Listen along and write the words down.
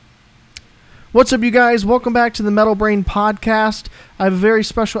What's up, you guys? Welcome back to the Metal Brain Podcast. I have a very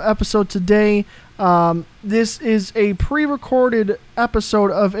special episode today. This is a pre-recorded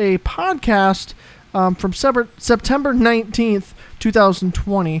episode of a podcast from September 19th,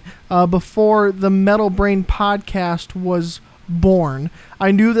 2020, before the Metal Brain Podcast was born.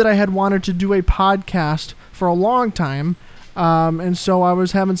 I knew that I had wanted to do a podcast for a long time, and so I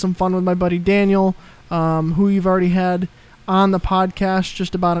was having some fun with my buddy Daniel, who you've already had on the podcast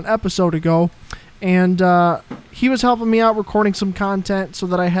just about an episode ago, and he was helping me out recording some content so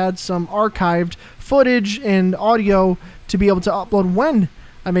that I had some archived footage and audio to be able to upload when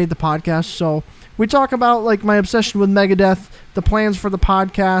I made the podcast. So we talk about like my obsession with Megadeth, the plans for the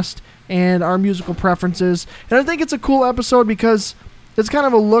podcast, and our musical preferences. And I think it's a cool episode because it's kind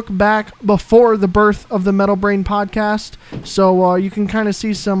of a look back before the birth of the Metal Brain Podcast, so you can kind of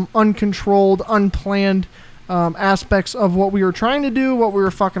see some uncontrolled, unplanned aspects of what we were trying to do, what we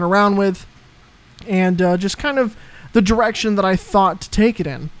were fucking around with, and just kind of the direction that I thought to take it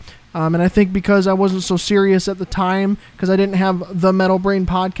in. And I think because I wasn't so serious at the time, because I didn't have the Metal Brain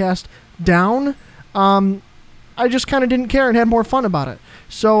Podcast down, I just kind of didn't care and had more fun about it.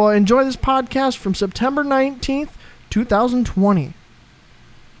 So enjoy this podcast from September 19th, 2020.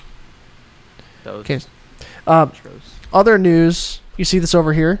 Okay. Other news. You see this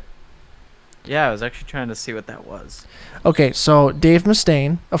over here? Yeah, I was actually trying to see what that was. Okay, so Dave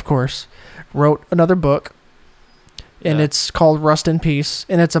Mustaine, of course, wrote another book, and it's called Rust in Peace,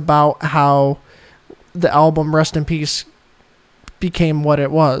 and it's about how the album Rust in Peace became what it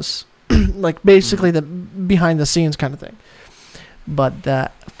was. Like, basically the behind-the-scenes kind of thing. But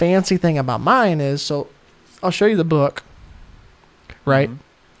the fancy thing about mine is, so I'll show you the book, right?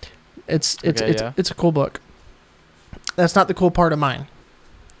 Mm-hmm. It's a cool book. That's not the cool part of mine.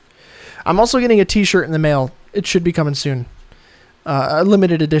 I'm also getting a t-shirt in the mail. It should be coming soon. A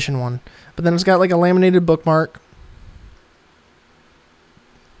limited edition one. But then it's got like a laminated bookmark.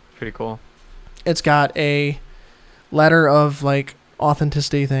 Pretty cool. It's got a letter of like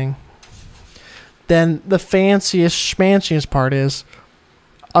authenticity thing. Then the fanciest, schmanciest part is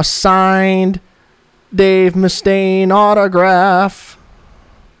a signed Dave Mustaine autograph.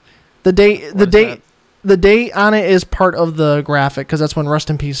 The date on it is part of the graphic because that's when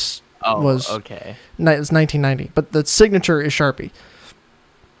Rust in Peace was. Okay. It's 1990, but the signature is Sharpie.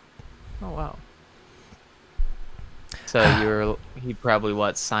 Oh wow. So he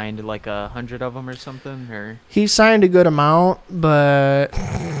probably signed like 100 of them or something, or he signed a good amount, but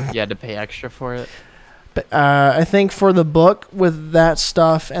you had to pay extra for it. But I think for the book with that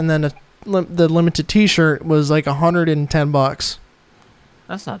stuff and then the limited T-shirt was like $110.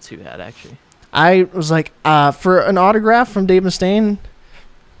 That's not too bad, actually. I was like, for an autograph from Dave Mustaine,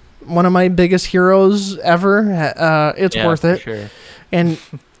 one of my biggest heroes ever, it's worth it. Sure. And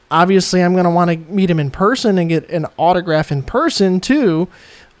obviously I'm going to want to meet him in person and get an autograph in person too,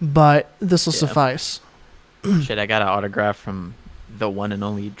 but this will suffice. Shit, I got an autograph from the one and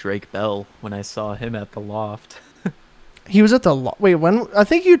only Drake Bell when I saw him at the Loft. He was at the Loft. Wait, when? I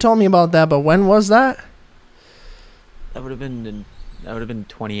think you told me about that, but when was that? That would have been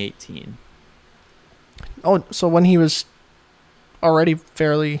 2018. Oh, so when he was already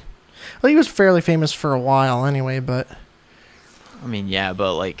fairly... Well, he was fairly famous for a while anyway, but... I mean, yeah,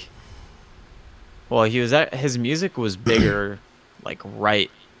 but like... Well, his music was bigger, like,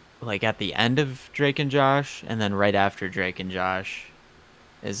 right... Like, at the end of Drake and Josh, and then right after Drake and Josh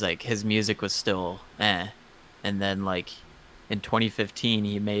is, like, his music was still eh. And then, like, in 2015,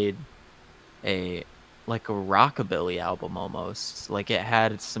 he made a rockabilly album almost. Like, it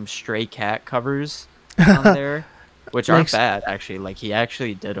had some Stray Cat covers on there, which aren't bad, actually. Like, he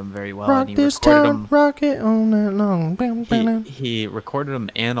actually did them very well. Rock and he this recorded town, rock it all night long. Bam, bam. He recorded them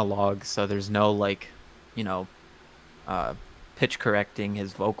analog, so there's no, like, pitch correcting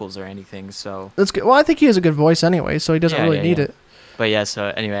his vocals or anything, so that's good. Well, I think he has a good voice anyway, so he doesn't really need it. But yeah,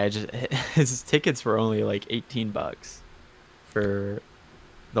 so anyway, his tickets were only like $18 for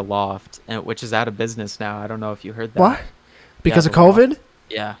the Loft, which is out of business now. I don't know if you heard that. What? Because of COVID? Loft.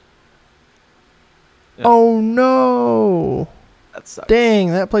 Yeah. Oh no. That sucks. Dang,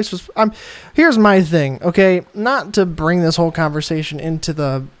 that place was... Here's my thing, okay? Not to bring this whole conversation into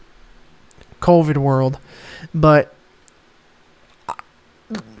the COVID world, but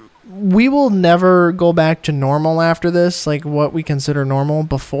we will never go back to normal after this, like what we consider normal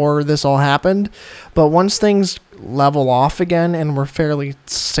before this all happened. But once things level off again and we're fairly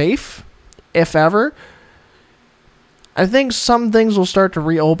safe, if ever, I think some things will start to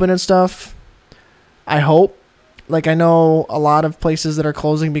reopen and stuff. I hope. Like, I know a lot of places that are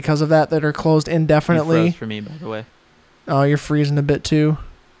closing because of that are closed indefinitely. You froze for me, by the way. Oh, you're freezing a bit too.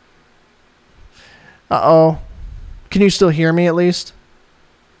 Uh-oh. Can you still hear me at least?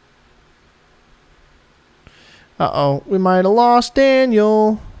 Uh-oh. We might have lost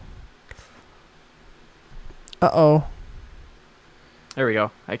Daniel. Uh-oh. There we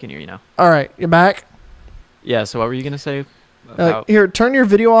go. I can hear you now. All right. You back? Yeah, so what were you going to say about... Here, turn your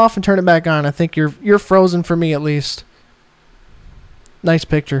video off and turn it back on. I think you're frozen for me at least. Nice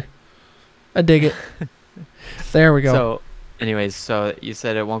picture. I dig it. There we go. So, anyways, so you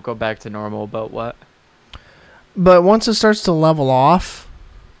said it won't go back to normal, but what? But once it starts to level off,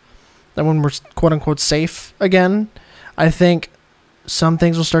 then when we're quote-unquote safe again, I think some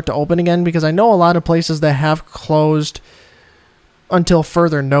things will start to open again, because I know a lot of places that have closed until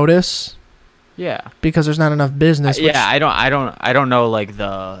further notice. Yeah. Because there's not enough business. Yeah, I don't know like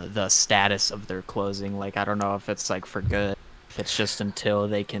the status of their closing. Like I don't know if it's like for good, if it's just until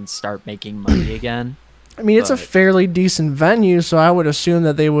they can start making money again. I mean, it's a fairly decent venue, so I would assume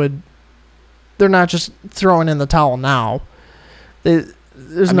that they're not just throwing in the towel now.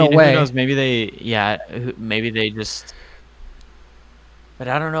 There's no way. Who knows? Maybe they just. But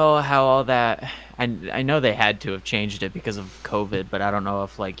I don't know how all that. I know they had to have changed it because of COVID, but I don't know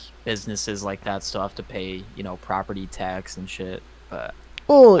if like businesses like that still have to pay, property tax and shit. But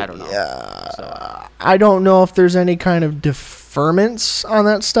I don't know. Yeah. So. I don't know if there's any kind of deferments on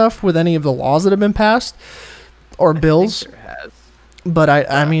that stuff with any of the laws that have been passed or bills. I think there has. But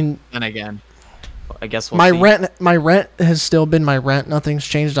I mean. And again, I guess we'll see. My rent has still been my rent. Nothing's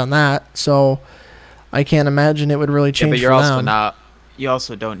changed on that, so I can't imagine it would really change. Yeah, but you're for also them. not. You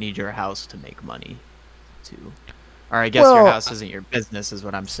also don't need your house to make money, or I guess your house isn't your business, is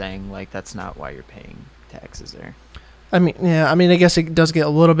what I'm saying. Like that's not why you're paying taxes there. I mean, yeah. I mean, I guess it does get a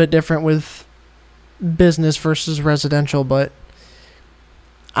little bit different with business versus residential, but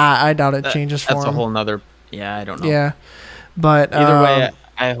I doubt it changes for them. That's a whole nother. Yeah, I don't know. Yeah, but either way,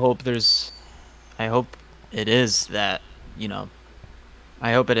 I hope it is that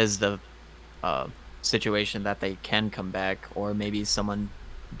I hope it is the situation that they can come back, or maybe someone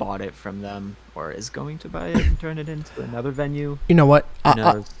bought it from them or is going to buy it and turn it into another venue. You know what?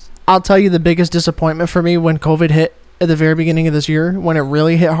 I'll tell you the biggest disappointment for me when COVID hit at the very beginning of this year, when it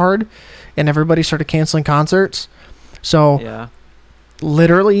really hit hard and everybody started canceling concerts. So yeah.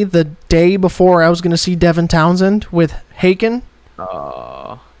 Literally the day before I was going to see Devin Townsend with Haken,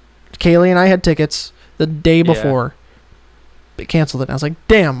 Kaylee and I had tickets the day before. They canceled it. I was like,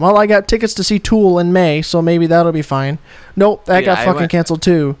 damn, well, I got tickets to see Tool in May, so maybe that'll be fine. Nope, that got fucking canceled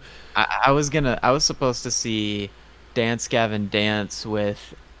too. I was supposed to see Dance Gavin Dance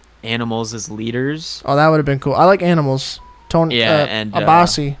with Animals as leaders. Oh, that would have been cool. I like Animals. And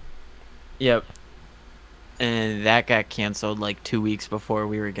Abasi. Yep. And that got canceled like 2 weeks before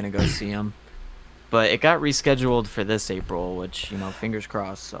we were going to go see him. But it got rescheduled for this April, which, fingers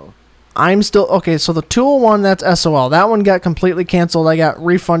crossed, so. I'm still okay. So the Tool one, that's SOL. That one got completely canceled. I got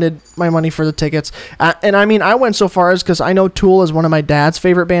refunded my money for the tickets, and I mean, I went so far as because I know Tool is one of my dad's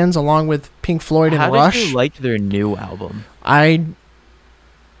favorite bands, along with Pink Floyd and Rush. How did you like their new album?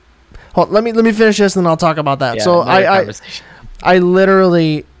 Let me finish this, and then I'll talk about that. Yeah, so I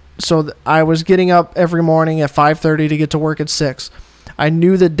literally, I was getting up every morning at 5:30 to get to work at 6. I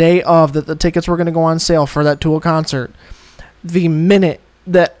knew the day of that the tickets were going to go on sale for that Tool concert. The minute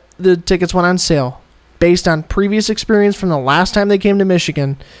that the tickets went on sale, based on previous experience from the last time they came to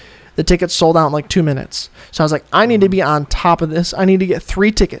Michigan, the tickets sold out in like 2 minutes. So I was like, I need to be on top of this. I need to get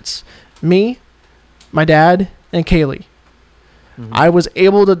 3 tickets. Me, my dad, and Kaylee. Mm-hmm. I was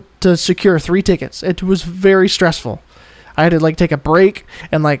able to secure 3 tickets. It was very stressful. I had to like take a break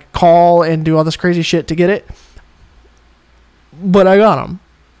and like call and do all this crazy shit to get it. But I got them.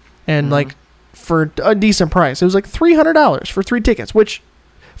 And like for a decent price. It was like $300 for 3 tickets, which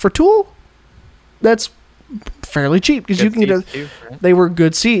for Tool, that's fairly cheap because you can get They were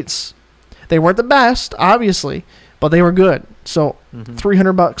good seats. They weren't the best, obviously, but they were good. So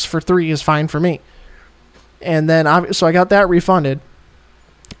 $300 for 3 is fine for me. And then so I got that refunded,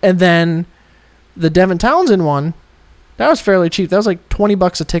 and then the Devin Townsend one, that was fairly cheap. That was like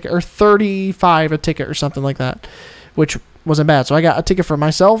 $20 a ticket or $35 a ticket or something like that, which wasn't bad. So I got a ticket for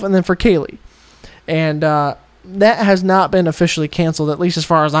myself and then for Kaylee, and that has not been officially canceled, at least as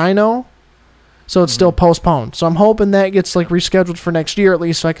far as I know. So it's still postponed. So I'm hoping that gets like rescheduled for next year at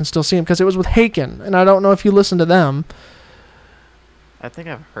least, so I can still see him, because it was with Haken, and I don't know if you listen to them. I think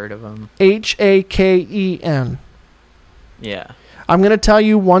I've heard of them. Haken. Yeah. I'm going to tell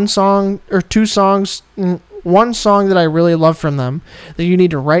you one song or 2 songs, one song that I really love from them that you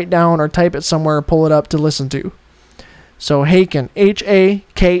need to write down or type it somewhere or pull it up to listen to. So Haken,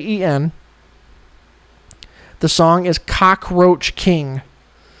 Haken. The song is Cockroach King.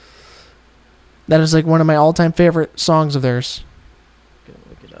 That is like one of my all-time favorite songs of theirs. Gonna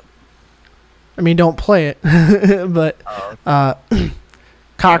look it up. I mean, don't play it, but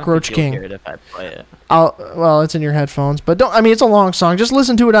Cockroach I don't think King. you'll hear it if I play it. Well, it's in your headphones, but don't. I mean, it's a long song. Just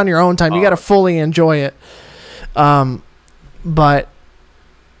listen to it on your own time. You got to fully enjoy it. But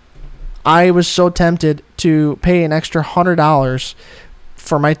I was so tempted to pay an extra $100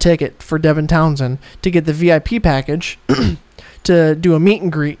 for my ticket for Devin Townsend to get the VIP package to do a meet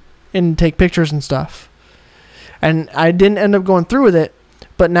and greet and take pictures and stuff. And I didn't end up going through with it,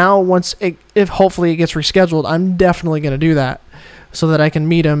 but now if hopefully it gets rescheduled, I'm definitely going to do that so that I can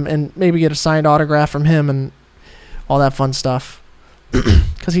meet him and maybe get a signed autograph from him and all that fun stuff.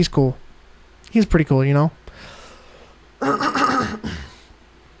 Because he's cool. He's pretty cool, you know?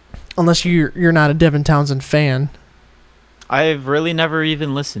 Unless you're not a Devin Townsend fan. I've really never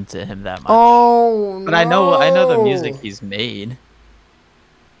even listened to him that much. Oh, but no. I know the music he's made.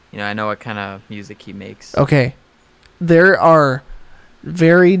 You know, I know what kind of music he makes. Okay. There are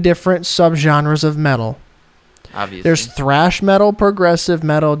very different subgenres of metal. Obviously. There's thrash metal, progressive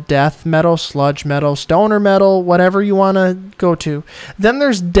metal, death metal, sludge metal, stoner metal, whatever you want to go to. Then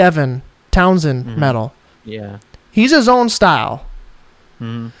there's Devin Townsend metal. Yeah. He's his own style.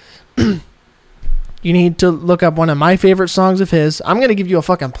 You need to look up one of my favorite songs of his. I'm going to give you a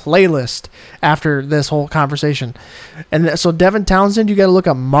fucking playlist after this whole conversation. And so Devin Townsend, you got to look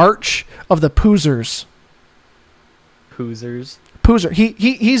up March of the Poozers. Poozer.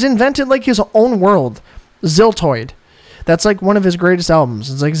 He's invented like his own world. Ziltoid. That's like one of his greatest albums.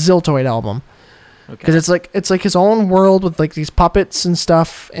 It's like Ziltoid album. Because it's like his own world with like these puppets and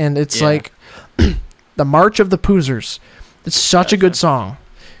stuff, and it's like the March of the Poozers. It's such a good song.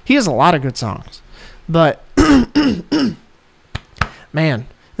 He has a lot of good songs. But man,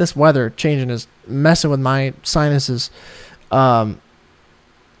 this weather changing is messing with my sinuses. God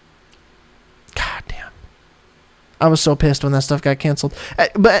damn. I was so pissed when that stuff got canceled.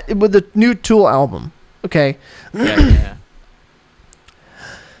 But with the new Tool album, okay. Yeah.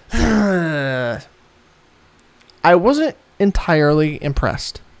 I wasn't entirely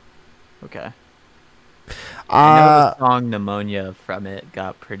impressed. Okay. I know the song Pneumonia from it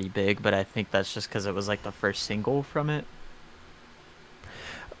got pretty big, but I think that's just because it was like the first single from it.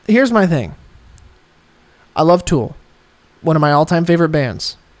 Here's my thing. I love Tool. One of my all-time favorite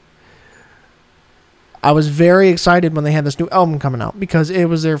bands. I was very excited when they had this new album coming out because it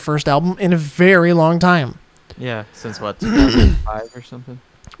was their first album in a very long time. Yeah, since what, 2005 or something?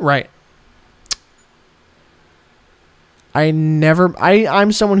 Right.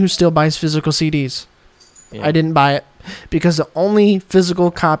 I'm someone who still buys physical CDs. Yeah. I didn't buy it because the only physical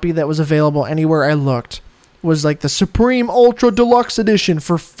copy that was available anywhere I looked was like the Supreme Ultra Deluxe Edition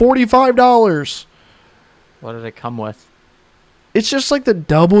for $45. What did it come with? It's just like the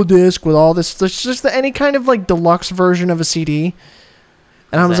double disc with all this. It's just any kind of like deluxe version of a CD.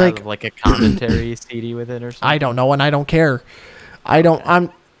 And I was like a commentary CD with it or something. I don't know, and I don't care.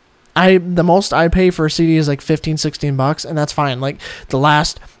 The most I pay for a CD is like $15-$16, and that's fine. Like the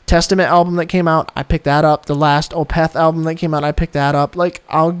last Testament album that came out, I picked that up. The last Opeth album that came out, I picked that up. Like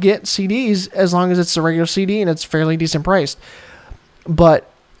I'll get CDs as long as it's a regular CD and it's fairly decent priced.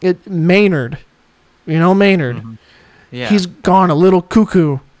 But Maynard, Maynard, yeah, he's gone a little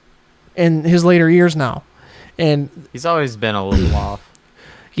cuckoo in his later years now, and he's always been a little off.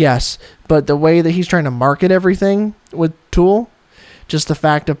 Yes, but the way that he's trying to market everything with Tool. Just the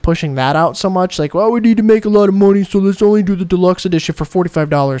fact of pushing that out so much, like, well, we need to make a lot of money, so let's only do the deluxe edition for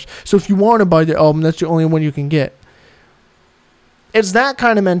 $45. So if you want to buy the album, that's the only one you can get. It's that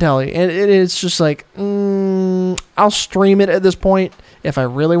kind of mentality. And it's just like, I'll stream it at this point if I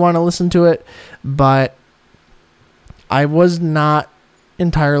really want to listen to it. But I was not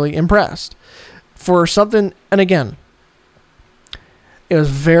entirely impressed. For something, and again, it was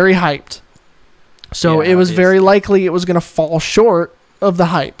very hyped. So it was very likely it was going to fall short of the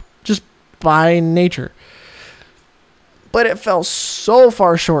hype, just by nature. But it fell so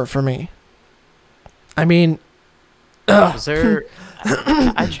far short for me. I mean, I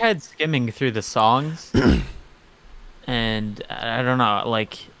tried skimming through the songs, and I don't know,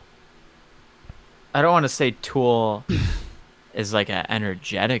 like, I don't want to say Tool is like an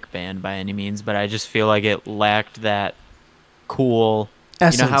energetic band by any means, but I just feel like it lacked that cool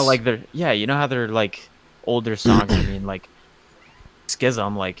essence. You know how they're like older songs. I mean, like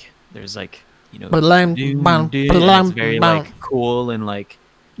Schism, like there's like it's very like cool and like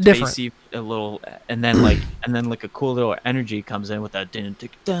different, spacey, a little, and then like a cool little energy comes in with that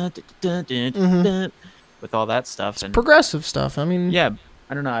with all that stuff and progressive stuff. I mean, yeah,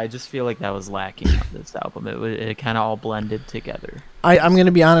 I don't know. I just feel like that was lacking on this album. It kind of all blended together. I'm going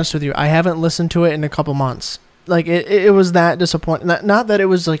to be honest with you. I haven't listened to it in a couple months. Like, it was that disappointing. Not that it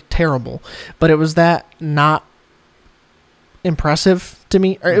was, like, terrible, but it was that not impressive to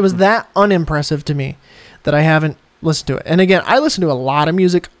me. Or it was that unimpressive to me that I haven't listened to it. And again, I listen to a lot of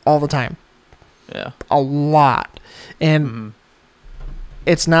music all the time. Yeah. A lot. And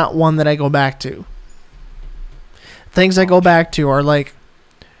it's not one that I go back to. Things I go back to are like,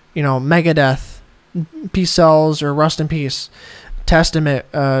 Megadeth, Peace Cells, or Rust in Peace, Testament,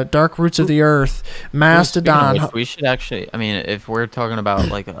 Dark Roots of the Earth, Mastodon. We should actually, I mean, if we're talking about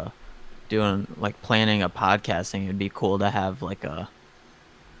like planning a podcasting, it'd be cool to have like a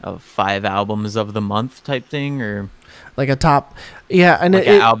 5 albums of the month type thing, or like a top, yeah, and like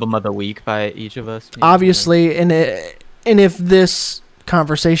an album of the week by each of us. Maybe. Obviously, and if this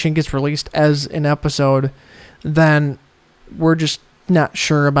conversation gets released as an episode, then we're just not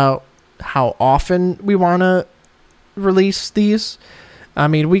sure about how often we want to release these. I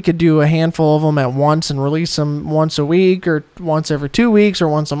mean, we could do a handful of them at once and release them once a week or once every 2 weeks or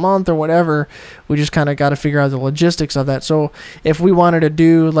once a month or whatever. We just kind of got to figure out the logistics of that. So if we wanted to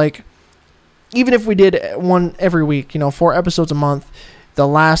do, like, even if we did one every week, 4 episodes a month, the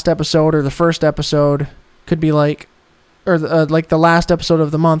last episode or the first episode could be like, or like the last episode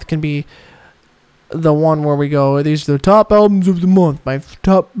of the month can be the one where we go, these are the top albums of the month, my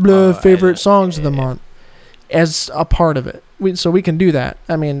top favorite songs of the month, as a part of it. So we can do that.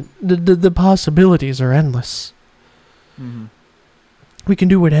 I mean, the possibilities are endless. Mm-hmm. We can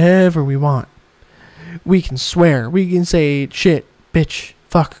do whatever we want. We can swear. We can say shit, bitch,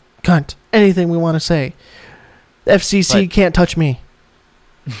 fuck, cunt, anything we want to say. The FCC can't touch me.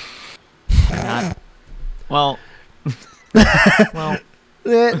 Well.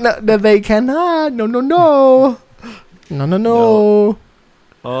 No, they cannot. No.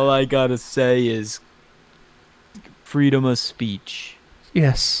 All I gotta say is freedom of speech.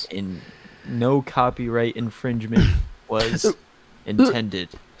 Yes. And no copyright infringement was intended.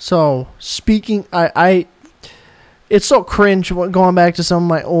 So, speaking, it's so cringe going back to some of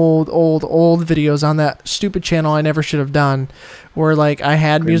my old videos on that stupid channel I never should have done, where, like, I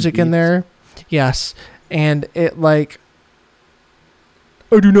had music in there. Yes. And it, like,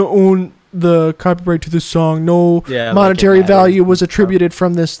 I do not own the copyright to this song. No monetary value was attributed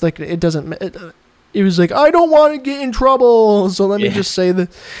from this. Like, it doesn't. It was like, I don't want to get in trouble, so let me just say that.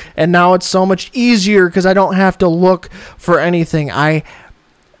 And now it's so much easier because I don't have to look for anything.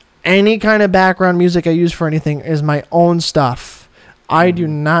 Any kind of background music I use for anything is my own stuff. I do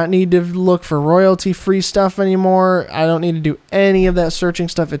not need to look for royalty-free stuff anymore. I don't need to do any of that searching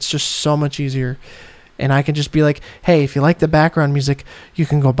stuff. It's just so much easier. And I can just be like, hey, if you like the background music, you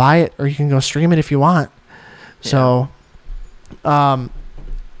can go buy it or you can go stream it if you want. Yeah. So,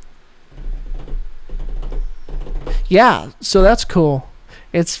 so that's cool.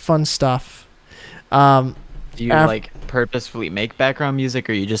 It's fun stuff. Do you like purposefully make background music,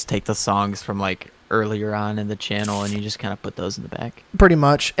 or you just take the songs from like earlier on in the channel and you just kind of put those in the back? Pretty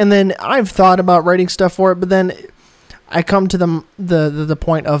much. And then I've thought about writing stuff for it, but then I come to the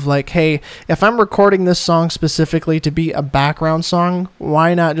point of like, hey, if I'm recording this song specifically to be a background song,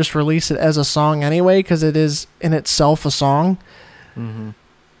 why not just release it as a song anyway? Because it is in itself a song. Mm-hmm.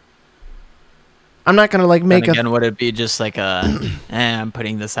 I'm not gonna like make again. Would it be just like I'm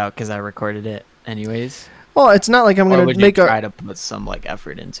putting this out because I recorded it anyways? Well, it's not like I'm gonna make try to put some like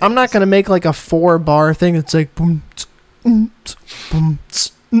effort into. I'm not gonna make like a 4-bar thing that's like boom, boom, boom,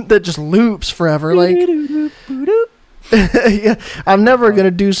 that just loops forever. Like, yeah, I'm never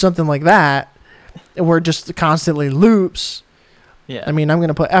gonna do something like that where it just constantly loops. Yeah. I mean, I'm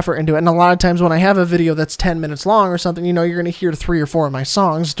gonna put effort into it, and a lot of times when I have a video that's 10 minutes long or something, you're gonna hear 3 or 4 of my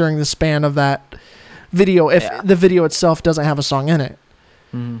songs during the span of that video if the video itself doesn't have a song in it.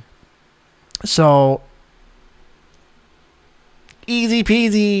 Mm-hmm. So easy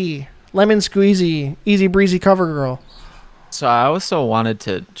peasy, lemon squeezy, easy breezy cover girl. So I also wanted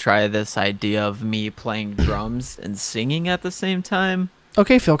to try this idea of me playing drums and singing at the same time.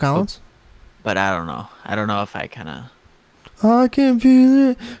 Okay, Phil Collins. But I don't know. I don't know if I kind of... I can feel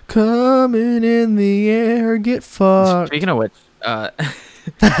it coming in the air. Get fucked. Speaking of which, I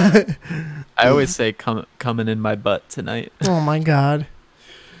always say coming in my butt tonight. Oh my god.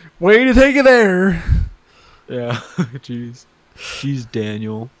 Way to take it there. Yeah. Jeez. Jeez,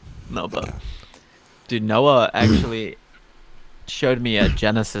 Daniel. No, but... Dude, Noah actually showed me a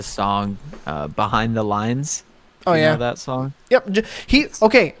Genesis song, Behind the Lines. Oh, you yeah. know that song? Yep.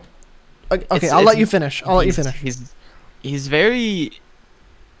 Okay, I'll let you finish. He's very...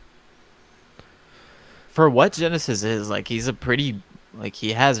 For what Genesis is, like, he's a pretty Like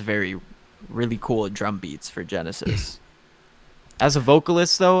he has really cool drum beats for Genesis. As a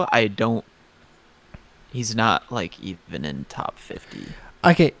vocalist, though, he's not like even in top 50.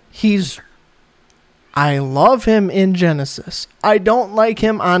 Okay, I love him in Genesis. I don't like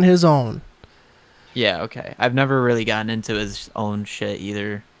him on his own. Yeah, okay. I've never really gotten into his own shit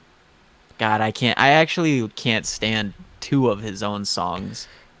either. God, I actually can't stand 2 of his own songs.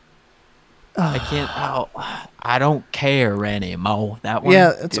 I can't. Oh, I don't care anymore. That one.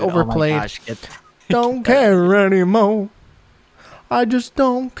 Yeah, it's Dude, overplayed. Oh my gosh, Don't care anymore. I just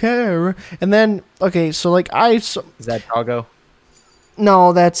don't care. And then, okay, so like Is that Doggo?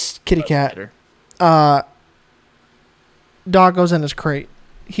 No, that's Kitty Cat. Doggo's in his crate.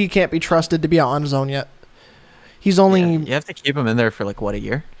 He can't be trusted to be out on his own yet. He's only. Yeah, you have to keep him in there for like what, a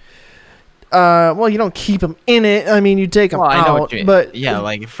year? Well, you don't keep him in it. I mean, you take him I know out, what you mean. but yeah,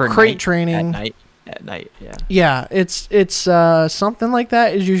 like for crate training At night, yeah. Yeah, it's something like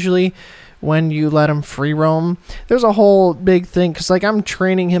that is usually when you let him free roam. There's a whole big thing because like I'm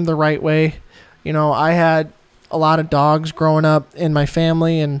training him the right way. You know, I had a lot of dogs growing up in my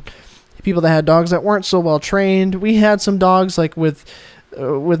family and people that had dogs that weren't so well trained. We had some dogs like with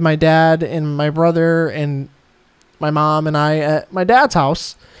my dad and my brother and my mom and I at my dad's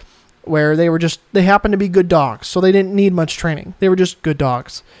house where they happened to be good dogs, so they didn't need much training. They were just good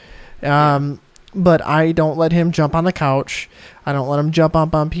dogs. But I don't let him jump on the couch. I don't let him jump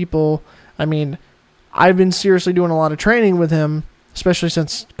up on people. I mean, I've been seriously doing a lot of training with him, especially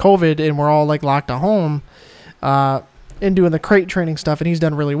since COVID and we're all like locked at home, and doing the crate training stuff, and he's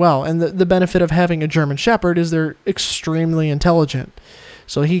done really well. And the benefit of having a German Shepherd is they're extremely intelligent.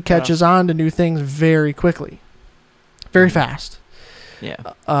 So he catches on to new things very quickly, very fast.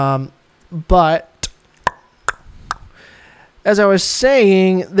 Yeah. But as I was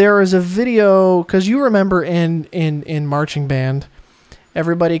saying, there is a video, because you remember in marching band,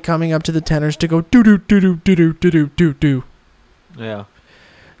 everybody coming up to the tenors to go do do do do do do do do do. Yeah.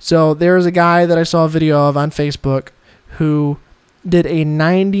 So there is a guy that I saw a video of on Facebook who did a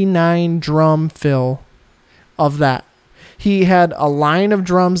 99 drum fill of that. He had a line of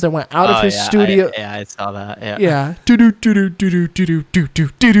drums that went out of his studio. I saw that. Yeah. Yeah. Do do do do do do do do do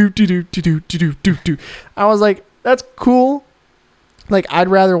do do do do do do do. I was like, that's cool. Like, I'd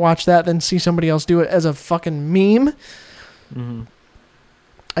rather watch that than see somebody else do it as a fucking meme. Mm-hmm.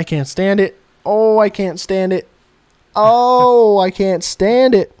 I can't stand it. Oh, I can't stand it. Oh, I can't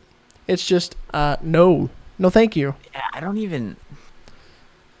stand it. It's just, no. No, thank you. Yeah, I don't even...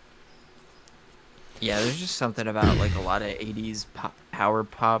 Yeah, there's just something about, like, a lot of 80s power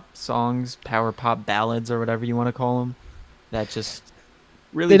pop songs, power pop ballads, or whatever you want to call them, that just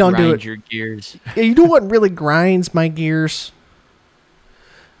really they don't grind do your gears. Yeah, you know what really grinds my gears?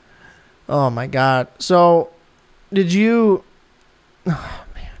 Oh, my God. So, did you... Oh,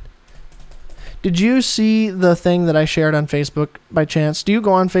 man. Did you see the thing that I shared on Facebook by chance? Do you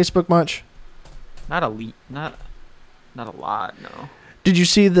go on Facebook much? Not a lot, no. Did you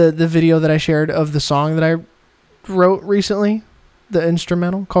see the video that I shared of the song that I wrote recently? The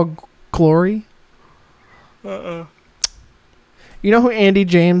instrumental called Glory? You know who Andy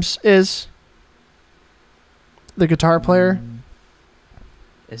James is? The guitar player?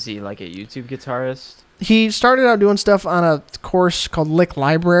 Is he like a YouTube guitarist? He started out doing stuff on a course called Lick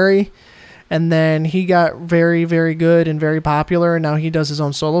Library, and then he got very, very good and very popular, and now he does his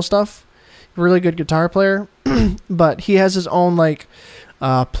own solo stuff. Really good guitar player, but he has his own like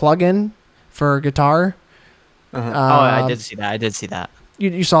plug-in for guitar. Uh-huh. I did see that.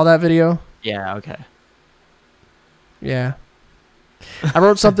 You saw that video? Yeah. Okay. Yeah. I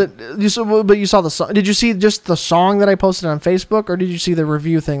wrote something. You saw the song. Did you see just the song that I posted on Facebook, or did you see the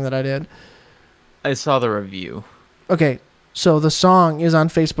review thing that I did? I saw the review. Okay, so the song is on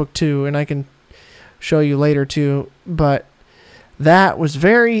Facebook too, and I can show you later too. But that was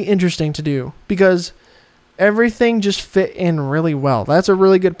very interesting to do because everything just fit in really well. That's a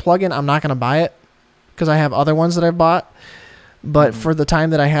really good plugin. I'm not going to buy it because I have other ones that I've bought. But for the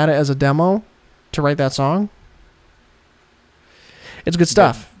time that I had it as a demo to write that song, it's good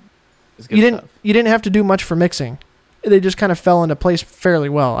stuff. It's good stuff. You didn't have to do much for mixing. They just kind of fell into place fairly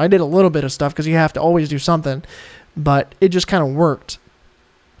well. I did a little bit of stuff because you have to always do something, but it just kind of worked.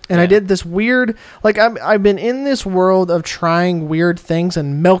 And I did this weird, like I've been in this world of trying weird things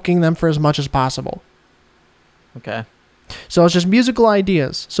and milking them for as much as possible. Okay. So it's just musical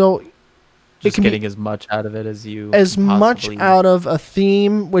ideas. So just getting as much out of it as you much out of a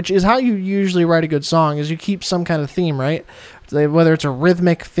theme, which is how you usually write a good song, is you keep some kind of theme, right? Whether it's a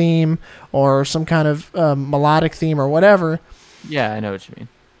rhythmic theme or some kind of melodic theme or whatever. Yeah, I know what you mean.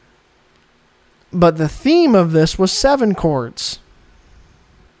 But the theme of this was 7 chords.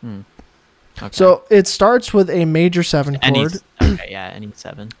 Okay. So it starts with a major 7 chord. Any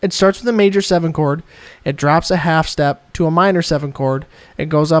 7. It starts with a major 7 chord. It drops a half step to a minor 7 chord. It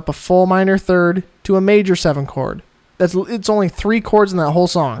goes up a full minor third to a major 7 chord. It's only 3 chords in that whole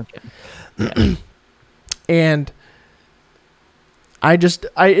song. Okay. Yeah. And it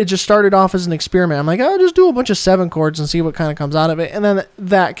just started off as an experiment. I'm like, I'll just do a bunch of 7 chords and see what kind of comes out of it. And then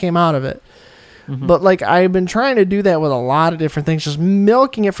that came out of it. Mm-hmm. But like I've been trying to do that with a lot of different things, just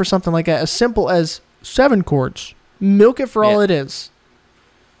milking it for something like that, as simple as 7 chords. Milk it for all it is.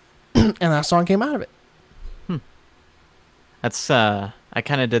 And that song came out of it. That's I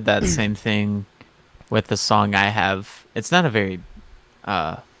kind of did that same thing with the song I have. It's not a very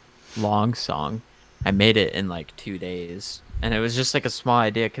long song. I made it in like 2 days, and it was just like a small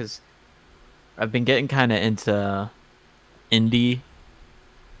idea because I've been getting kind of into indie,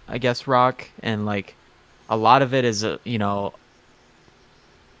 I guess, rock, and like a lot of it is a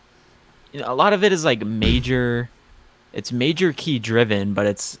lot of it is like major. It's major key driven, but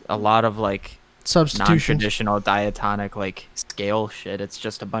it's a lot of like non-traditional diatonic like scale shit. It's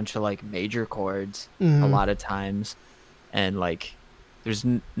just a bunch of like major chords a lot of times, and like there's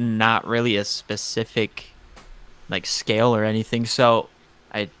not really a specific like scale or anything. So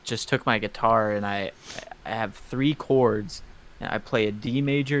I just took my guitar and I have 3 chords, and I play a D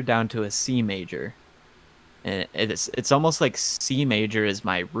major down to a C major, and it's almost like C major is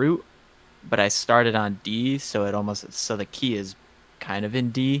my root, but I started on D, so the key is kind of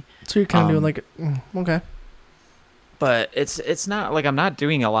in D. So you're kind of doing like okay. But it's not like I'm not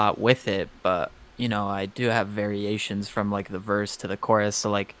doing a lot with it, but I do have variations from like the verse to the chorus. So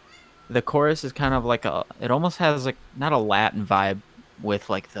like the chorus is kind of like it almost has like not a Latin vibe with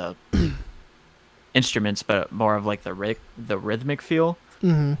like the instruments, but more of like the rhythmic feel.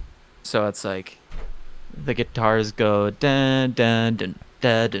 Mm-hmm. So it's like the guitars go dun dun dun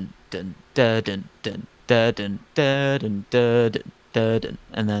dun dun dun dun dun dun dun dun dun,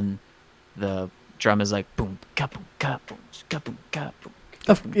 and then the drum is like boom ka boom ka boom ka boom ka boom.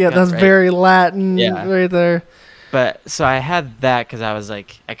 Yeah, that's right? Very Latin right there. But so I had that because I was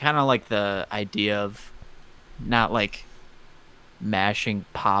like, I kind of like the idea of not like mashing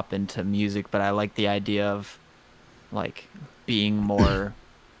pop into music, but I like the idea of like being more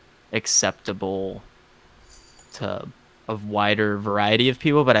acceptable to a wider variety of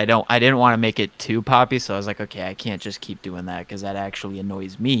people. But I didn't want to make it too poppy, so I was like, okay, I can't just keep doing that because that actually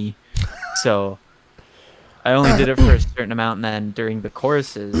annoys me. So I only did it for a certain amount, and then during the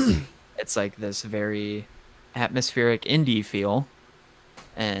choruses, it's like this very atmospheric indie feel,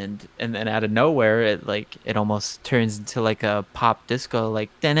 and then out of nowhere, it almost turns into like a pop disco, like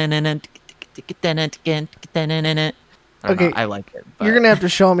okay, I like it. But you're gonna have to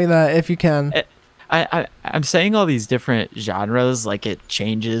show me that if you can. I'm saying all these different genres, like it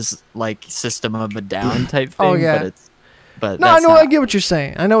changes, like System of a Down type thing. Oh yeah. But no, I know. I get what you're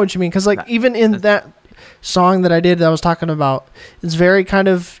saying. I know what you mean, because like even in that song that I was talking about, it's very kind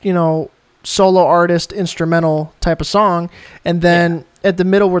of solo artist instrumental type of song, and then at the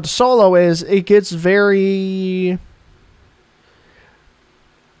middle where the solo is, it gets very,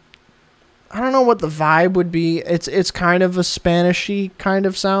 I don't know what the vibe would be. It's kind of a Spanishy kind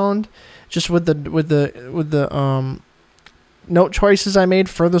of sound, just with the note choices I made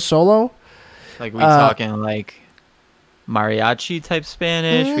for the solo. Like we talking like mariachi type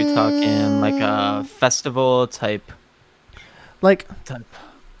Spanish? We talking like a festival type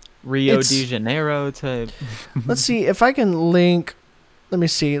Rio de Janeiro type? Let's see if I can link. Let me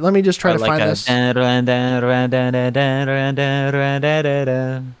see. Let me just try to find this.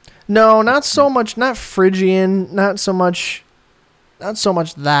 No, not so much. Not Phrygian. Not so much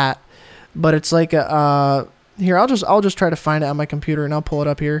that. But it's like a. Here, I'll just try to find it on my computer, and I'll pull it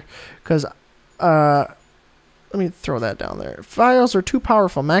up here, because let me throw that down there. Files are too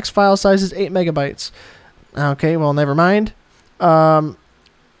powerful. Max file size is 8 megabytes. Okay, well, never mind. I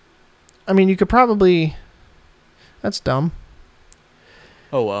mean, you could probably. That's dumb.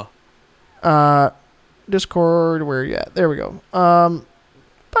 Oh well. Discord, where you at? There we go.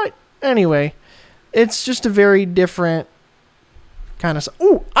 But anyway, it's just a very different kind of.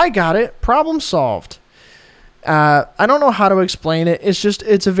 Ooh, I got it. Problem solved. I don't know how to explain it.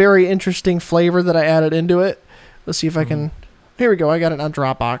 It's a very interesting flavor that I added into it. Let's see if I can. Here we go. I got it on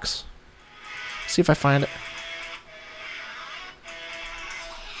Dropbox. See if I find it.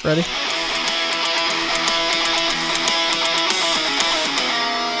 Ready?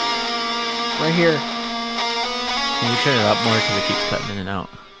 Right here. Can you turn it up more because it keeps cutting in and out?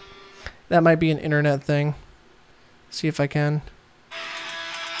 That might be an internet thing. See if I can.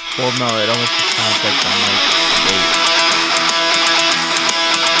 Well, no, it almost just sounds like I'm like, wait.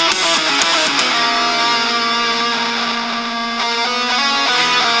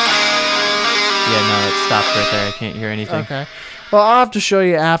 Yeah, no, it stopped right there. I can't hear anything. Okay. Well, I'll have to show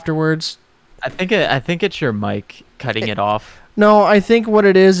you afterwards. I think it's your mic cutting it off. No, I think what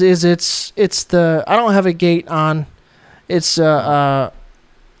it is it's the I don't have a gate on. It's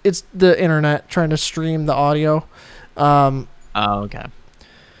it's the internet trying to stream the audio. Oh, okay.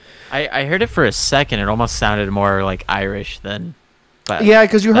 I heard it for a second. It almost sounded more like Irish than. But yeah,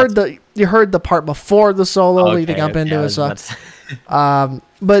 because you heard the part before the solo leading up into it. So,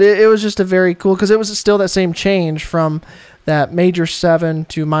 but it was just a very cool because it was still that same change from that major 7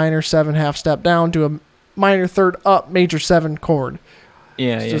 to minor 7 half step down to a minor third up major 7 chord.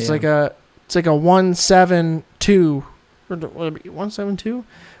 Yeah, so it's like a 1-7-2. 1-7-2?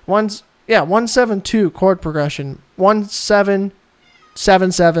 1-7-2 chord progression.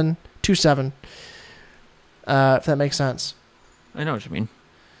 1-7-7-7-2-7. If that makes sense. I know what you mean.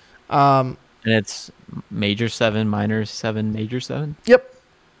 And it's major 7, minor 7, major 7? Yep.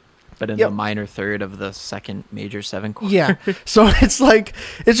 But in the minor third of the second major 7 chord. Yeah. So it's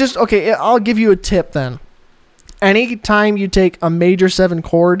just, okay, I'll give you a tip then. Anytime you take a major 7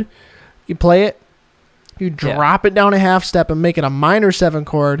 chord, you play it, you drop it down a half step and make it a minor 7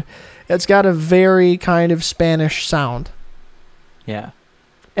 chord, it's got a very kind of Spanish sound. Yeah.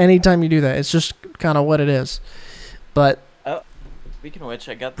 Anytime you do that, it's just kind of what it is. But speaking of which,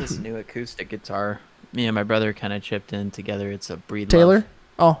 I got this new acoustic guitar. Me and my brother kind of chipped in together. It's a Breed Taylor? Love.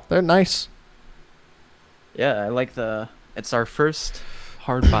 Oh, they're nice. Yeah, I like it's our first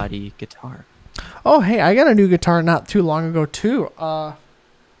hard body guitar. Oh, hey, I got a new guitar not too long ago, too.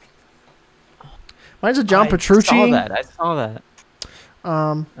 Mine's a John Petrucci. I saw that.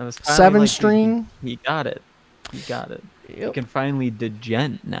 I was 7-string. He got it. Yep. You can finally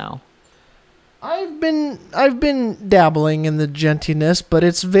degent now. I've been dabbling in the gentiness, but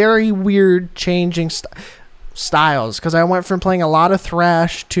it's very weird changing styles because I went from playing a lot of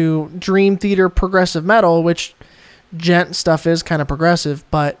thrash to Dream Theater progressive metal, which gent stuff is kind of progressive,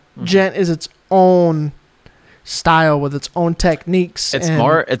 but gent is its own style with its own techniques. It's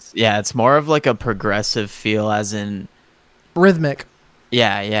more of like a progressive feel, as in rhythmic.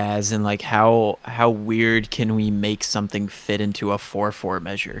 Yeah, as in like how weird can we make something fit into a 4/4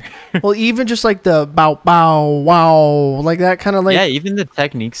 measure? Well, even just like the bow bow wow, like that kind of like. Yeah, even the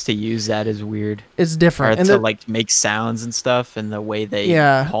techniques to use that is weird. It's different, or to like make sounds and stuff, and the way they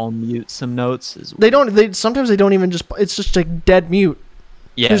palm mute some notes is. Sometimes they don't even just. It's just like dead mute.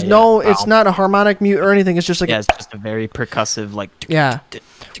 Yeah, there's it's not a harmonic mute or anything. It's just like it's just a very percussive like. Yeah,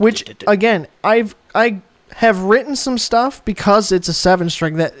 which again I have written some stuff because it's a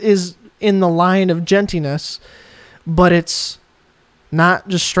 7-string that is in the line of gentiness, but it's not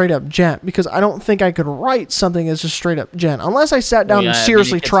just straight up gent, because I don't think I could write something that's just straight up gent unless I sat down and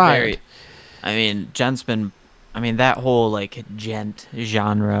seriously tried. Gent's been, that whole like gent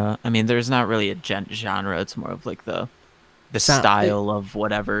genre. There's not really a gent genre. It's more of like the sound, style of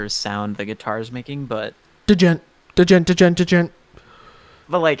whatever sound the guitar is making, but degent.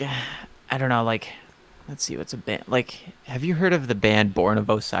 But like, I don't know, like. Let's see, what's a band? Like, have you heard of the band Born of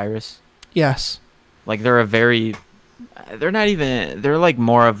Osiris? Yes. Like, they're like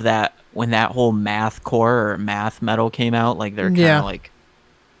more of that, when that whole mathcore or math metal came out, like, they're kind of like,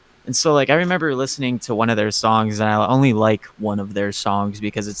 and so, like, I remember listening to one of their songs, and I only like one of their songs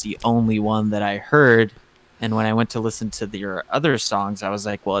because it's the only one that I heard, and when I went to listen to their other songs, I was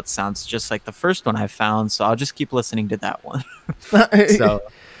like, well, it sounds just like the first one I found, so I'll just keep listening to that one. So...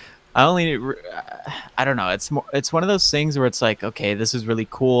 I don't know. It's one of those things where it's like, okay, this is really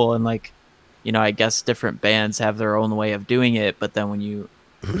cool. And like, I guess different bands have their own way of doing it. But then when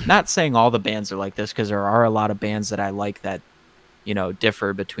not saying all the bands are like this, because there are a lot of bands that I like that,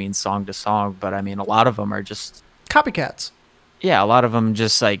 differ between song to song. But a lot of them are just copycats. Yeah. A lot of them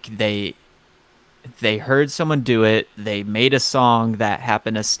just like they heard someone do it. They made a song that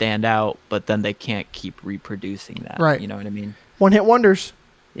happened to stand out, but then they can't keep reproducing that. Right. You know what I mean? One-hit wonders.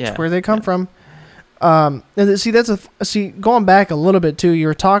 Yeah, that's where they come from. And going back a little bit too, you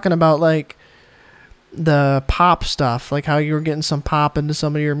were talking about like the pop stuff, like how you were getting some pop into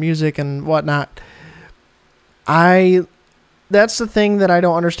some of your music and whatnot. That's the thing that I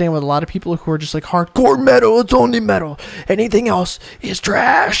don't understand with a lot of people who are just like hardcore metal. It's only metal. Anything else is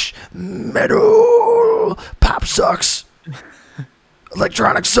trash. Metal. Pop sucks.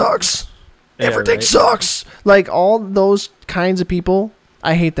 Electronic sucks. Everything sucks. Like all those kinds of people.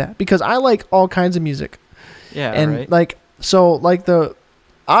 I hate that because I like all kinds of music. Yeah. And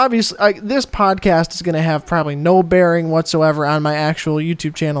obviously this podcast is going to have probably no bearing whatsoever on my actual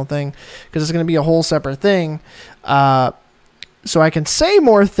YouTube channel thing because it's going to be a whole separate thing. So I can say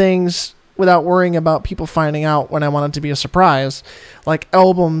more things without worrying about people finding out when I want it to be a surprise, like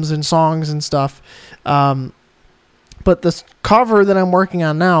albums and songs and stuff. But this cover that I'm working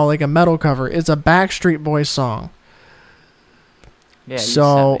on now, like a metal cover, is a Backstreet Boys song. Yeah,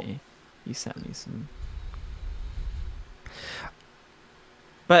 so you sent me some.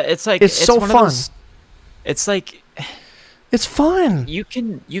 But it's like it's so fun. It's like it's fun. You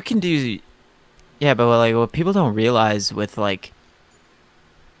can do, yeah, but like what people don't realize with like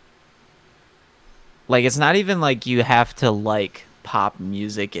it's not even like you have to like pop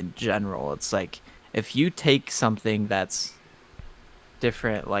music in general. It's like if you take something that's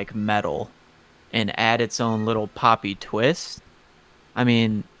different, like metal, and add its own little poppy twist, I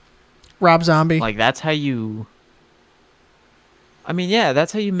mean, Rob Zombie. like that's how you. I mean, yeah,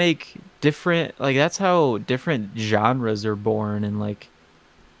 that's how you make different. Like that's how different genres are born, and like,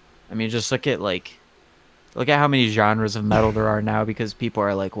 I mean, just look at how many genres of metal there are now because people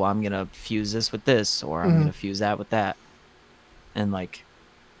are like, well, I'm gonna fuse this with this, or I'm gonna fuse that with that, and like,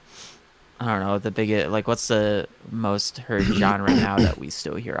 I don't know, the biggest, like, what's the most heard genre now that we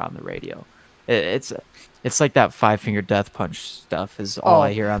still hear on the radio? It's like that Five Finger Death Punch stuff is all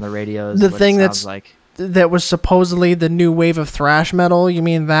I hear on the radio. Is the what thing it sounds like. That was supposedly the new wave of thrash metal. You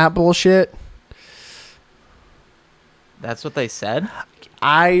mean that bullshit? That's what they said?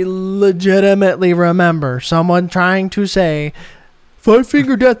 I legitimately remember someone trying to say Five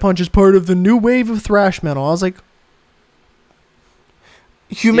Finger Death Punch is part of the new wave of thrash metal. I was like,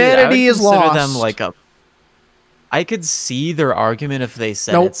 humanity is lost. Them like I could see their argument if they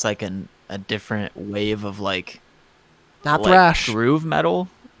said it's like a different wave of like not thrash, groove metal.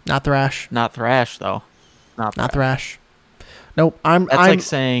 Not thrash. Not thrash though. Not thrash. Nope. That's like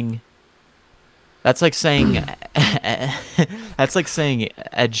saying Ed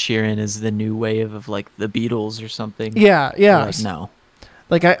Sheeran is the new wave of like the Beatles or something. Yeah. Like, no.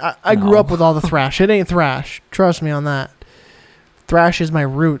 Like I grew up with all the thrash. It ain't thrash. Trust me on that. Thrash is my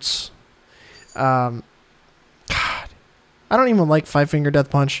roots. God, I don't even like Five Finger Death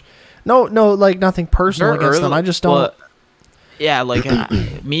Punch. No, like nothing personal against them. I just don't. Well, yeah, like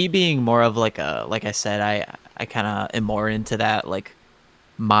me being more of like I said, I kind of am more into that like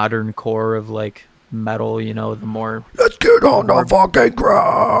modern core of like metal, you know, the more let's get on the fucking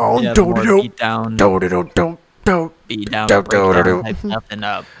ground. Yeah, the more beat down breakdown type stuff, and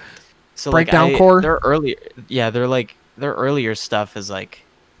so breakdown core. Their earlier stuff is like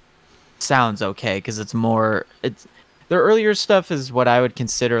sounds okay because their earlier stuff is what I would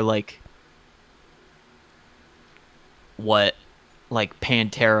consider like what like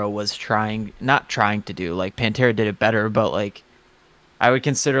Pantera was not trying to do. Like Pantera did it better, but like I would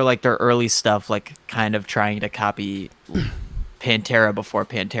consider like their early stuff like kind of trying to copy Pantera before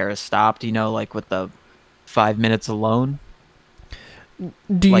Pantera stopped, you know, like with the 5 minutes alone.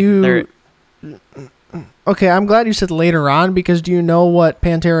 Okay, I'm glad you said later on, because do you know what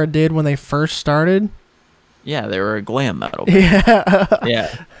Pantera did when they first started? Yeah, they were a glam metal band.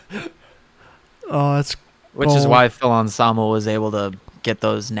 Yeah. Oh, that's which is why Phil Anselmo was able to get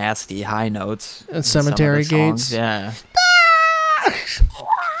those nasty high notes at Cemetery Gates. Yeah.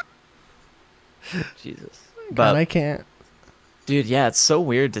 Jesus. God, I can't. Dude, yeah, it's so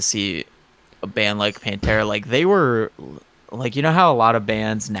weird to see a band like Pantera. Like, they were, like, you know how a lot of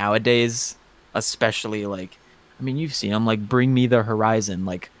bands nowadays, especially, like, I mean, you've seen them, like, Bring Me the Horizon.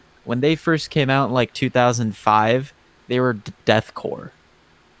 Like, when they first came out in, like, 2005, they were deathcore.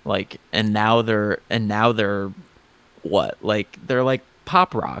 Like, and now they're what? Like, they're like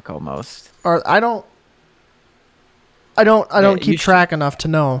pop rock almost. Or I don't keep track enough to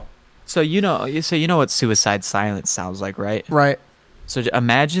know. So you know what Suicide Silence sounds like, right? Right. So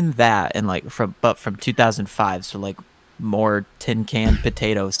imagine that, and like from 2005, so like more tin can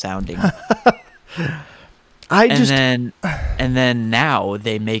potato sounding. And then now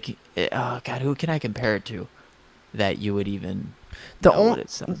they make it, oh god, who can I compare it to that you would even know what it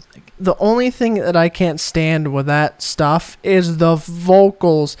sounds like? The only thing that I can't stand with that stuff is the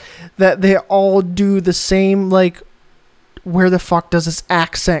vocals, that they all do the same, like, where the fuck does this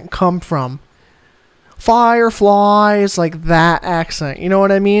accent come from? Fireflies, like that accent, you know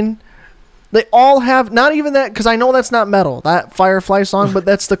what I mean? They all have, not even that, because I know that's not metal, that Firefly song, but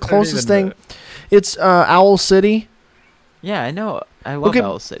that's the closest thing. It's Owl City. Yeah, I know. I love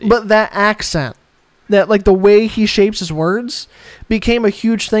Owl City. But that accent, that, like, the way he shapes his words became a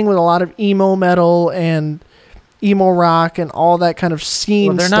huge thing with a lot of emo metal and emo rock and all that kind of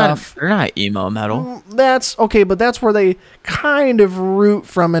scene stuff. They're not emo metal. That's okay, but that's where they kind of root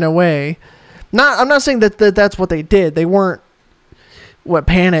from in a way. I'm not saying that that's what they did. They weren't what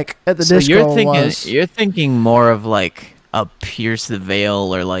Panic at the Disco was. You're thinking more of like a Pierce the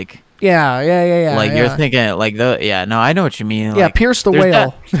Veil or like Like you're yeah. thinking like no, I know what you mean. Yeah, Like Pierce the there's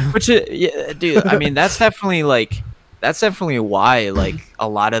that, Whale. which yeah, dude. I mean, that's definitely why like a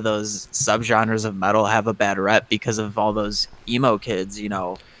lot of those subgenres of metal have a bad rep because of all those emo kids. You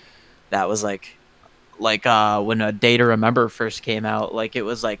know, that was like when A Day to Remember first came out, like it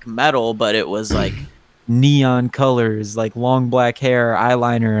was like metal, but it was like neon colors, like long black hair,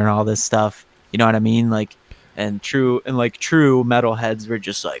 eyeliner, and all this stuff. You know what I mean? Like true metalheads were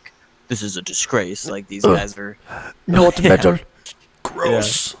just like, this is a disgrace. Like these guys are, Not yeah, metal. yeah,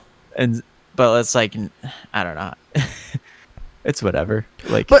 Gross. and but it's like I don't know. It's whatever.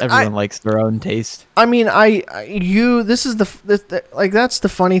 Like But everyone likes their own taste. I mean, this is like that's the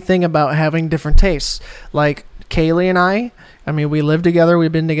funny thing about having different tastes. Like Kaylee and I mean, we live together.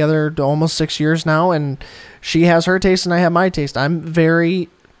 We've been together almost 6 years now, and she has her taste and I have my taste. I'm very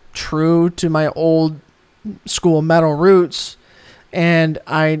true to my old school metal roots, and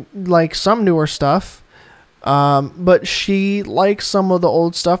I like some newer stuff. But she likes some of the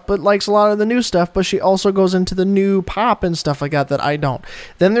old stuff, but likes a lot of the new stuff. But she also goes into the new pop and stuff like that I don't.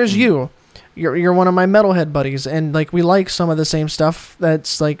 Then there's you. You're one of my metalhead buddies, and like we like some of the same stuff.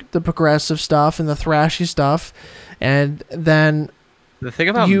 That's like the progressive stuff and the thrashy stuff, and then The thing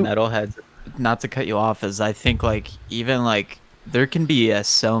about you, metalheads, not to cut you off, is I think like even like there can be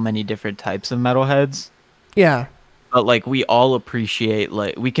so many different types of metalheads, yeah, but like we all appreciate,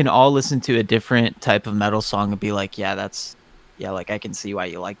 like we can all listen to a different type of metal song and be like, yeah, that's like I can see why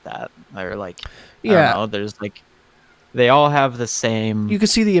you like that, or like I don't yeah, know, there's like they all have the you same, can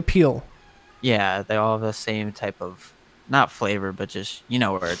see the appeal. yeah, they all have the same type of not flavor, but just you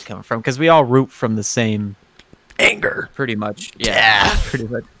know where it's coming from because we all root from the same Anger. pretty much, Yeah. pretty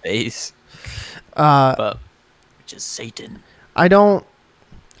much base, Uh, but just Satan. I don't.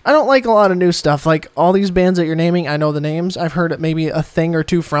 I don't like a lot of new stuff. Like all these bands that you're naming, I know the names. I've heard maybe a thing or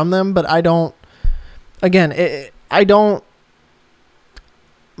two from them, but I don't. Again, I don't.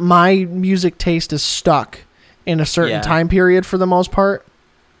 My music taste is stuck in a certain Yeah. time period for the most part.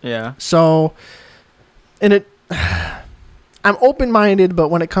 Yeah. So, and I'm open minded, but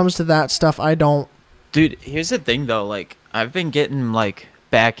when it comes to that stuff, I don't. Dude, here's the thing though, like I've been getting like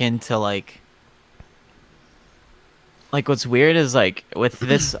back into like what's weird is like with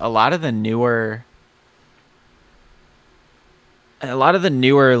this a lot of the newer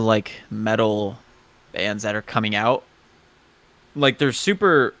like metal bands that are coming out, like they're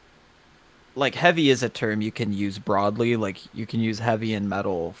super like heavy is a term you can use broadly, like you can use heavy and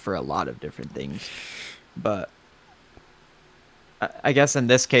metal for a lot of different things. But I guess in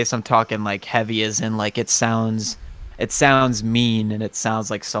this case I'm talking like heavy as in like it sounds mean and it sounds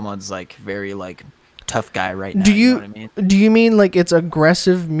like someone's like very like tough guy right now, you know what I mean? Do you mean like it's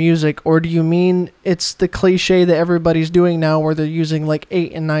aggressive music, or do you mean it's the cliche that everybody's doing now, where they're using like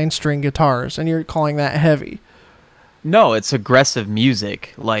 8 and 9 string guitars, and you're calling that heavy? No, it's aggressive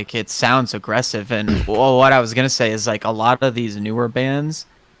music. Like it sounds aggressive, and well, what I was gonna say is like a lot of these newer bands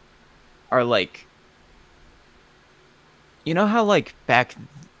are like, you know how like back,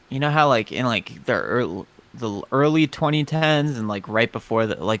 you know how like in like the early 2010s and like right before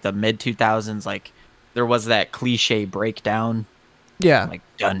the mid 2000s, like there was that cliche breakdown, Yeah. like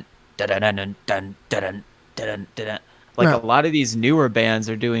dun dun dun dun dun dun dun dun. Like a No. lot of these newer bands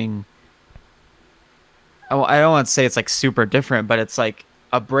are doing. I don't want to say it's like super different, but it's like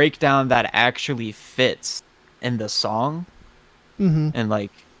a breakdown that actually fits in the song, and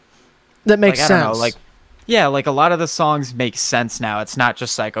like That makes I sense. don't know, like yeah, like a lot of the songs make sense now. It's not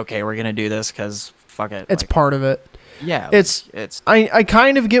just like okay, we're gonna do this because fuck it. It's like, part of it. yeah, It's I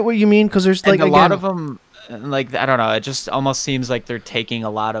kind of get what you mean, because there's like and a again, lot of them like I don't know. It just almost seems like they're taking a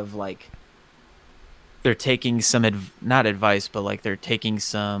lot of like they're taking some not advice, but like they're taking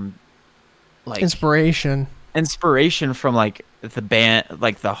some like inspiration. from like the band,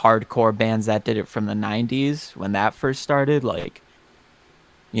 like the hardcore bands that did it from the 90s when that first started, like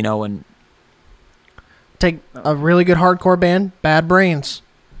you know when Take a really good hardcore band, Bad Brains.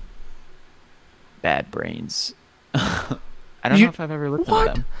 Bad Brains. I don't know if I've ever listened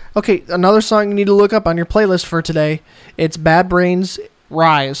to them. Okay, another song you need to look up on your playlist for today. It's Bad Brains,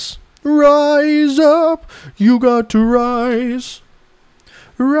 Rise. Rise up, you got to rise.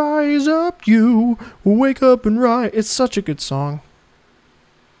 Rise up, you wake up and rise. It's such a good song.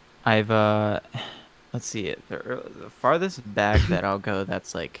 I've let's see it, the farthest back that I'll go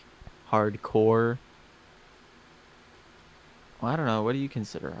that's like hardcore. Well, I don't know, what do you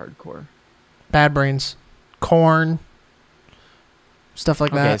consider hardcore? Bad Brains, Corn, stuff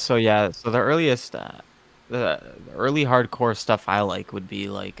like Okay, that. so yeah, so the earliest the early hardcore stuff I like would be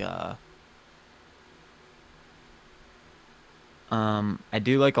like I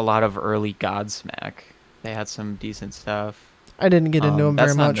do like a lot of early Godsmack. They had some decent stuff. I didn't get into them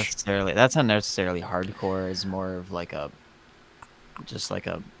very much. That's not necessarily hardcore. It's more of like just like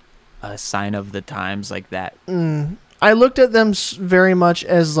a sign of the times, like that. I looked at them very much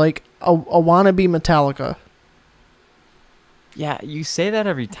as like a wannabe Metallica. Yeah, you say that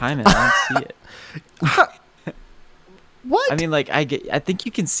every time, and I don't see it. What? I mean, like I think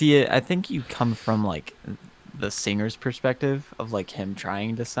you can see it. I think you come from like the singer's perspective of like him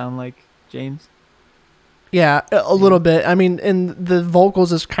trying to sound like James. Yeah, a little bit. I mean, and the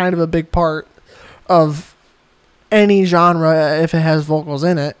vocals is kind of a big part of any genre if it has vocals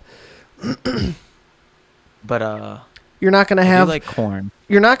in it. But you're not gonna have like Korn.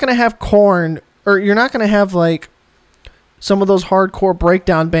 You're not gonna have Korn, or you're not gonna have like some of those hardcore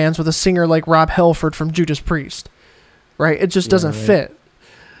breakdown bands with a singer like Rob Halford from Judas Priest, right? It just doesn't fit.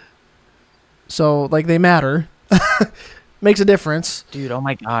 So like they matter, makes a difference, dude. Oh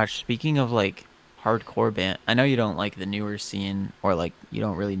my gosh! Speaking of like hardcore band, I know you don't like the newer scene, or like you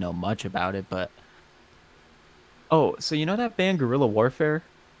don't really know much about it, but so you know that band Guerrilla Warfare?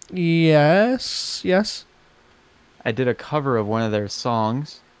 Yes. I did a cover of one of their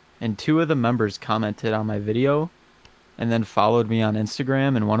songs, and 2 of the members commented on my video, and then followed me on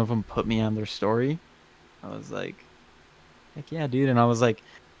Instagram, and one of them put me on their story. I was like, heck yeah, dude. And I was like,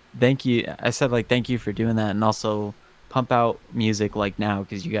 thank you. I said like, thank you for doing that, and also pump out music like now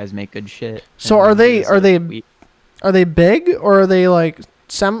because you guys make good shit. So are they big, or are they like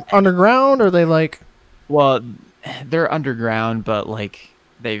underground, or are they like? Well, they're underground, but like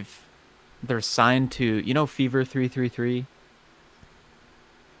they're signed to Fever 333.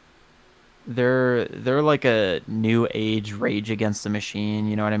 They're like a new age Rage Against the Machine.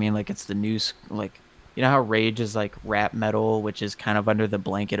 You know what I mean? Like it's the new like. You know how Rage is like rap metal, which is kind of under the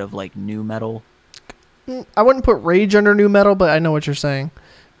blanket of like new metal? I wouldn't put Rage under new metal, but I know what you're saying.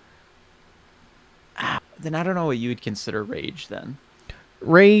 Then I don't know what you would consider Rage then.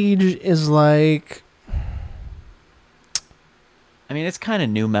 Rage is like... I mean, it's kind of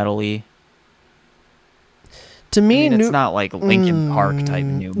new metal-y. To me, it's not like Linkin Park type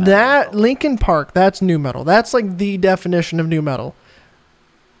new metal. Linkin Park, that's new metal. That's like the definition of new metal.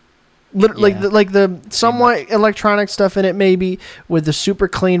 Like the somewhat electronic stuff in it, maybe, with the super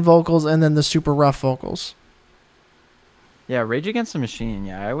clean vocals and then the super rough vocals. Yeah, Rage Against the Machine.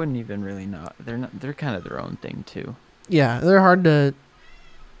 Yeah, I wouldn't even really know. They're kind of their own thing too. Yeah, they're hard to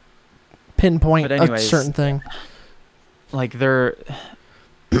pinpoint a certain thing. Like I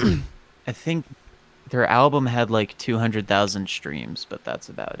think their album had like 200,000 streams, but that's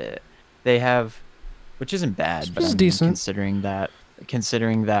about it. They have, which isn't bad, but decent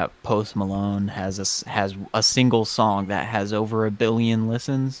considering that Post Malone has a single song that has over 1 billion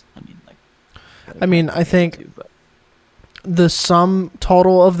listens. I think the sum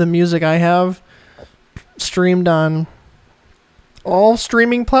total of the music I have streamed on all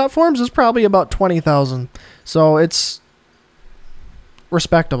streaming platforms is probably about 20,000. So it's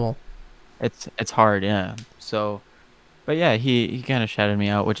respectable. It's hard, yeah. So, but yeah, he kind of shouted me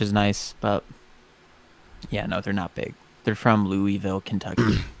out, which is nice. But yeah, no, they're not big. They're from Louisville,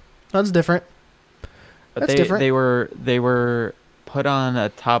 Kentucky. That's different. But they were put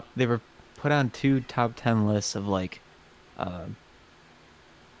on They were put on 2 top 10 lists of like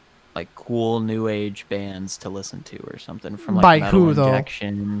cool new age bands to listen to or something from like by Metal who though?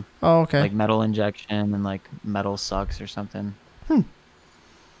 Injection. Oh, okay. Like Metal Injection and like Metal Sucks or something.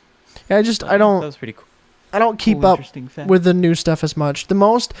 Yeah, I don't. That was pretty cool. I don't keep up with the new stuff as much. The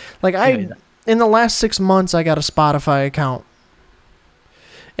most, like in the last 6 months, I got a Spotify account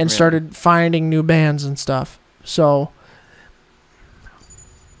and started finding new bands and stuff. So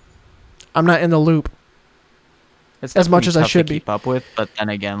I'm not in the loop as much as I should be. Keep up with, but then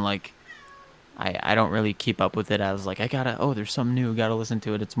again, like I don't really keep up with it as like there's something new, gotta listen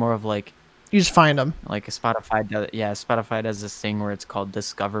to it. It's more of like you just find them. Like Spotify does this thing where it's called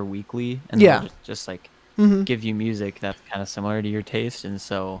Discover Weekly, and just like give you music that's kind of similar to your taste, and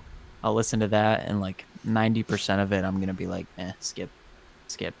so I'll listen to that, and like 90% of it I'm gonna be like, skip.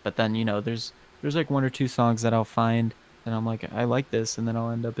 But then there's like 1 or 2 songs that I'll find, and I'm like, I like this, and then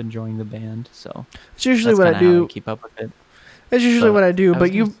I'll end up enjoying the band. So it's usually what I do. I keep up with it. It's usually what I do,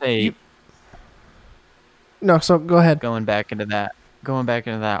 but no. So go ahead. Going back into that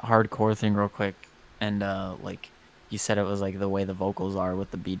hardcore thing real quick, and like you said, it was like the way the vocals are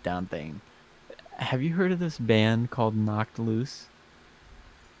with the beatdown thing. Have you heard of this band called Knocked Loose?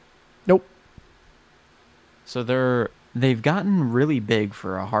 Nope. So they've gotten really big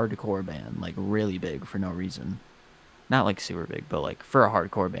for a hardcore band, like really big for no reason. Not like super big, but like for a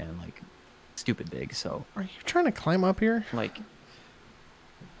hardcore band, like stupid big. So are you trying to climb up here? Like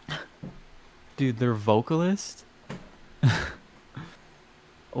dude, their vocalist,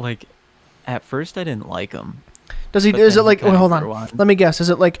 like, at first I didn't like him. Does he? But Is then it like? he kinda Hold grew on. on. Let me guess. Is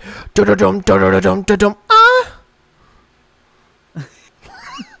it like? Dum dum dum dum ah.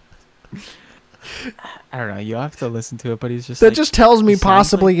 I don't know. You have to listen to it, but he's just That like, just tells me he sounds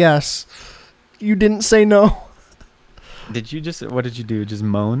possibly like- yes. You didn't say no. Did you just? What did you do? Just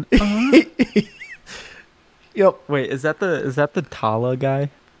moan? Yep. Wait, is that the Tala guy?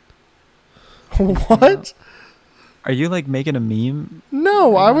 What? Are you like making a meme?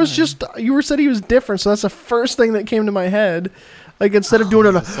 No, I was just. You were said he was different, so that's the first thing that came to my head. Like instead of doing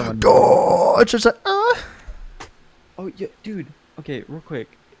it, this is so it's just like Oh, yeah, dude. Okay, real quick.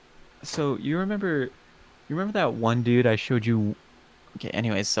 So you remember that one dude I showed you? Okay,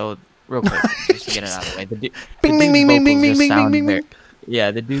 anyways, so real quick, just to get it out of the way, Bing, bing, bing, bing, bing, bing, bing, bing, bing.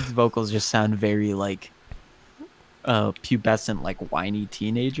 Yeah, the dude's vocals just sound very like pubescent, like whiny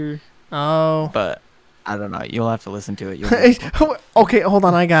teenager. Oh. But I don't know. You'll have to listen to it. You'll Okay, hold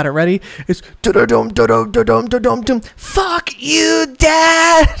on. I got it. Ready? It's dum dum dum dum dum. Fuck you,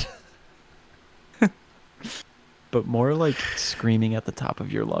 Dad. But more like screaming at the top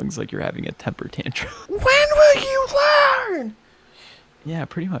of your lungs, like you're having a temper tantrum. When will you learn? Yeah,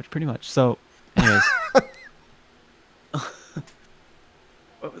 pretty much. So, anyways.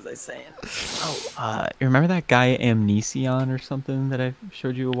 What was I saying? Oh, you remember that guy Amnesion or something that I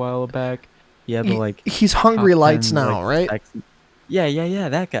showed you a while back? Yeah, the like. He's Hungry top Lights 10, now, like, right? sexy- Yeah,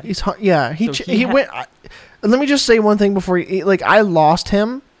 that guy. Yeah. He So he went. Let me just say one thing before he like I lost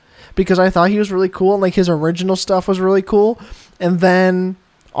him because I thought he was really cool and like his original stuff was really cool, and then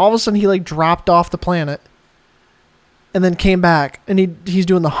all of a sudden he like dropped off the planet. And then came back, and he's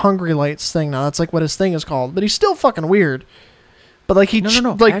doing the Hungry Lights thing now. That's like what his thing is called. But he's still fucking weird. But like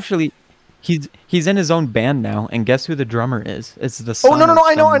No. like Actually, he's in his own band now, and guess who the drummer is? It's the son no. of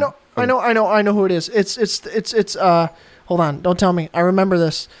I know who it is. It's hold on, don't tell me. I remember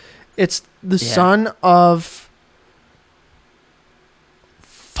this. It's the son of.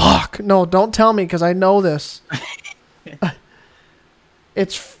 Fuck no! Don't tell me because I know this.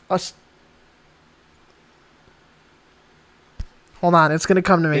 It's a. Hold on, it's gonna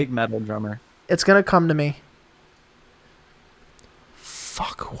come to me. Big metal drummer. It's gonna come to me.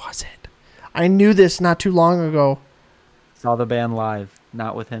 Fuck, who was it? I knew this not too long ago. Saw the band live,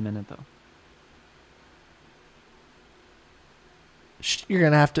 not with him in it though. You're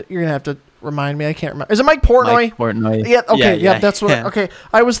gonna have to remind me. I can't remember. Is it Mike Portnoy? Mike Portnoy. Yeah. Okay. Yeah. That's what. Yeah. Okay.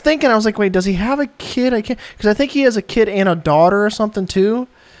 I was thinking. I was like, wait, does he have a kid? I can't because I think he has a kid and a daughter or something too.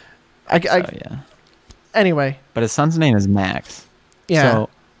 Yeah. Anyway. But his son's name is Max. Yeah.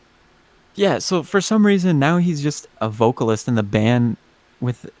 So for some reason now he's just a vocalist in the band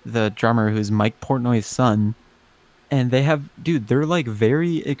with the drummer who's Mike Portnoy's son, and they have they're like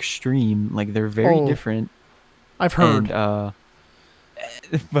very extreme, like they're very different. I've heard. And,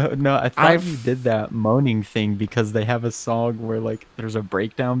 but no, I thought he did that moaning thing because they have a song where like there's a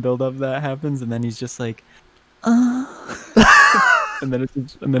breakdown build-up that happens, and then he's just like, and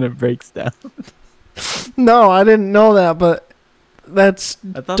then it breaks down. No, I didn't know that, but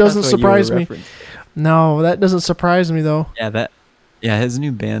doesn't surprise me. No, that doesn't surprise me though. Yeah, his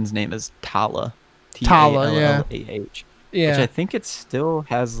new band's name is Tala. Tala, yeah. T-A-L-L-A-H. Yeah. Which I think it still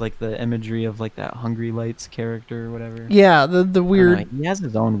has like the imagery of like that Hungry Lights character or whatever. Yeah, the weird. He has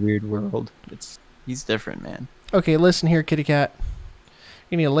his own weird world. He's different, man. Okay, listen here, kitty cat.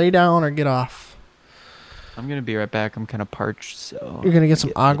 You need to lay down or get off. I'm gonna be right back. I'm kind of parched, so you're gonna get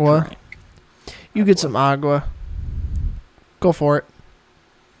some agua. You get some agua. Go for it.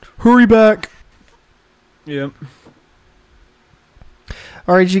 Hurry back. Yep.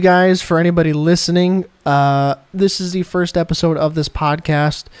 All right, you guys, for anybody listening, this is the first episode of this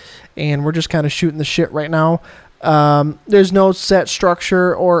podcast, and we're just kind of shooting the shit right now. There's no set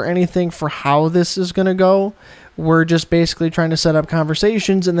structure or anything for how this is going to go. We're just basically trying to set up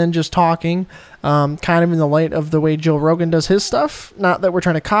conversations and then just talking, kind of in the light of the way Joe Rogan does his stuff. Not that we're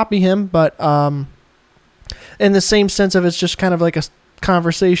trying to copy him, but in the same sense of it's just kind of like a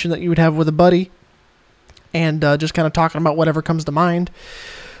conversation that you would have with a buddy. And just kind of talking about whatever comes to mind,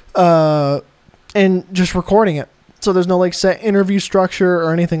 and just recording it. So there's no like set interview structure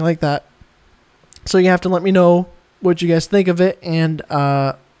or anything like that. So you have to let me know what you guys think of it, and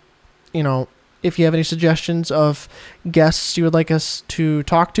if you have any suggestions of guests you would like us to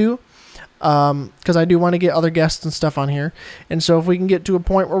talk to, because I do want to get other guests and stuff on here. And so if we can get to a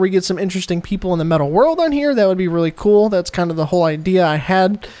point where we get some interesting people in the metal world on here, that would be really cool. That's kind of the whole idea I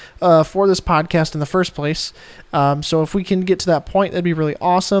had for this podcast in the first place. So if we can get to that point, that'd be really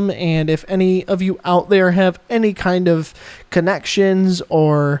awesome. And if any of you out there have any kind of connections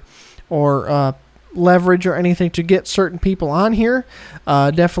or or leverage or anything to get certain people on here,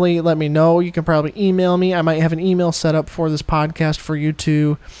 definitely let me know. You can probably email me. I might have an email set up for this podcast for you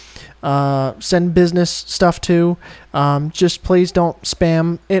to send business stuff to. Just please don't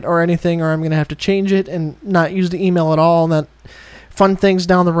spam it or anything, or I'm going to have to change it and not use the email at all, and that fun things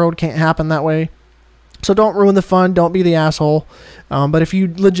down the road can't happen that way. So don't ruin the fun. Don't be the asshole. But if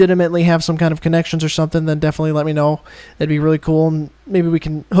you legitimately have some kind of connections or something, then definitely let me know. That'd be really cool. And maybe we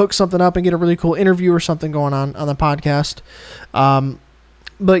can hook something up and get a really cool interview or something going on the podcast.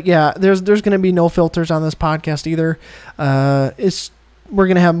 But yeah, there's going to be no filters on this podcast either. We're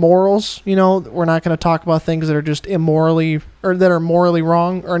going to have morals. We're not going to talk about things that are just immorally or that are morally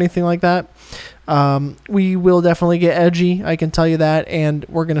wrong or anything like that. We will definitely get edgy, I can tell you that, and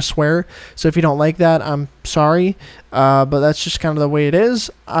we're going to swear. So if you don't like that, I'm sorry, but that's just kind of the way it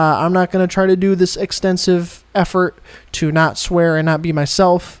is. I'm not going to try to do this extensive effort to not swear and not be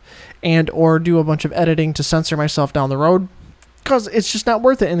myself and or do a bunch of editing to censor myself down the road, because it's just not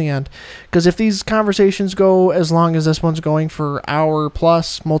worth it in the end. Because if these conversations go as long as this one's going for hour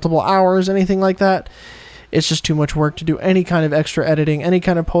plus, multiple hours, anything like that, it's just too much work to do any kind of extra editing, any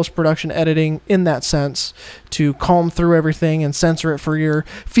kind of post-production editing in that sense, to comb through everything and censor it for your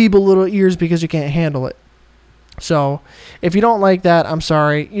feeble little ears because you can't handle it. So if you don't like that, I'm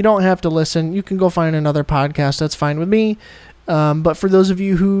sorry. You don't have to listen. You can go find another podcast. That's fine with me. But for those of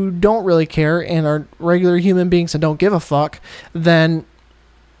you who don't really care and are regular human beings and don't give a fuck, then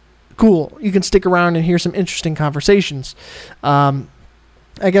cool. You can stick around and hear some interesting conversations.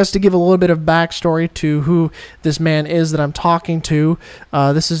 I guess to give a little bit of backstory to who this man is that I'm talking to,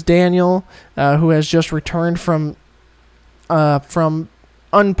 this is Daniel, who has just returned from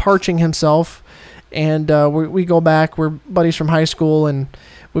unparching himself, and we go back. We're buddies from high school, and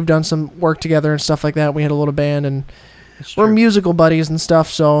we've done some work together and stuff like that. We had a little band, and we're musical buddies and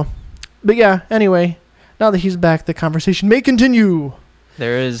stuff. So, but yeah. Anyway, now that he's back, the conversation may continue.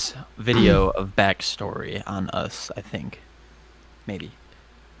 There is video of backstory on us, I think. Maybe.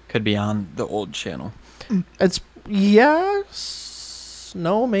 Could be on the old channel. It's yes,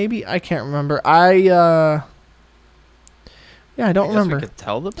 no, maybe, I can't remember. I don't remember. We could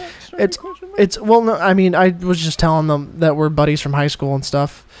tell the backstory. It's well, no, I mean, I was just telling them that we're buddies from high school and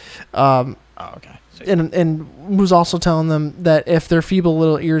stuff. Oh, okay. So and was also telling them that if their feeble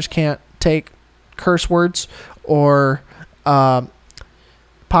little ears can't take curse words or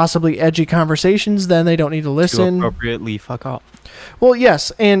possibly edgy conversations, then they don't need to listen. To appropriately fuck off. Well,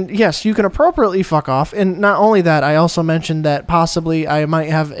 yes, and yes, you can appropriately fuck off. And not only that, I also mentioned that possibly I might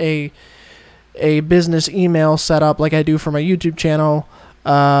have a business email set up like I do for my YouTube channel,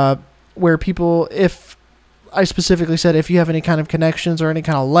 where people, if I specifically said if you have any kind of connections or any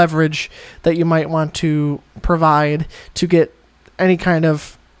kind of leverage that you might want to provide to get any kind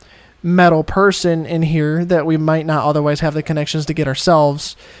of metal person in here that we might not otherwise have the connections to get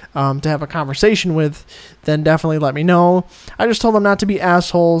ourselves, to have a conversation with, then definitely let me know. I just told them not to be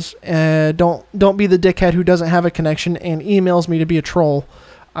assholes. Don't be the dickhead who doesn't have a connection and emails me to be a troll.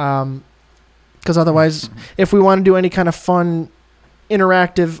 Because otherwise, if we want to do any kind of fun,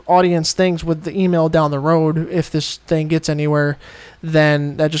 interactive audience things with the email down the road, if this thing gets anywhere,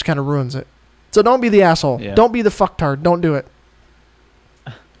 then that just kind of ruins it. So don't be the asshole. Yeah. Don't be the fucktard. Don't do it.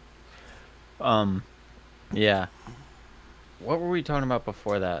 Yeah. What were we talking about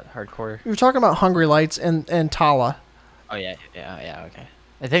before that? Hardcore? We were talking about Hungry Lights and Tala. Oh, yeah, okay.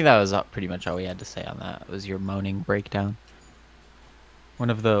 I think that was pretty much all we had to say on that. It was your moaning breakdown. One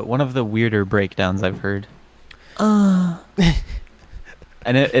of the weirder breakdowns I've heard. And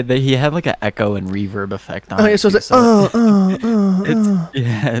he had like an echo and reverb effect on it. So it's like,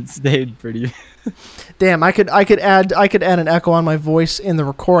 it stayed pretty. Damn, I could add an echo on my voice in the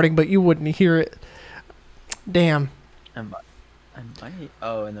recording, but you wouldn't hear it. Damn. In the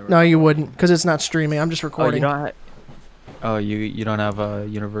recording. No, you wouldn't, because it's not streaming. I'm just recording. You don't have a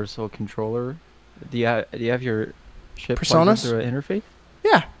universal controller? Do you have your shit Personas through an interface?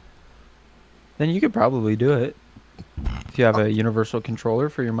 Yeah. Then you could probably do it. If you have a universal controller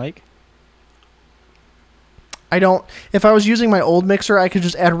for your mic. I don't. If I was using my old mixer, I could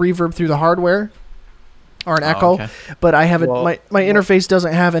just add reverb through the hardware or an echo. Okay. But I haven't. My interface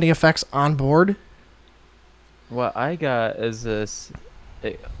doesn't have any effects on board. What I got is this.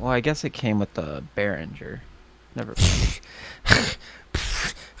 I guess it came with the Behringer. Never.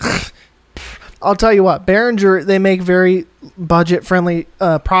 I'll tell you what, Behringer, they make very budget-friendly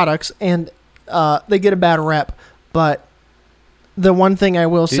products, and they get a bad rep. But the one thing I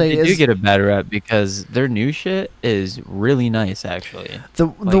will say is... They do get a bad rep because their new shit is really nice, actually. The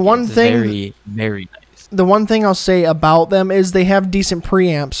one thing... Very, very nice. the one thing I'll say about them is they have decent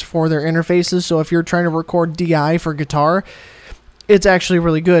preamps for their interfaces. So if you're trying to record DI for guitar, it's actually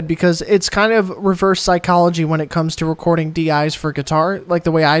really good because it's kind of reverse psychology when it comes to recording DIs for guitar, like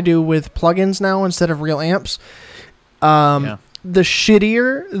the way I do with plugins now instead of real amps. The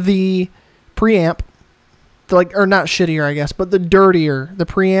shittier the preamp, or not shittier, I guess, but the dirtier the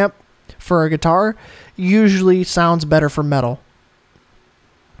preamp for a guitar usually sounds better for metal.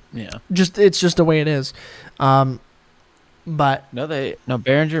 Yeah. It's just the way it is. But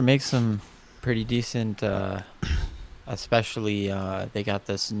Behringer makes some pretty decent, especially they got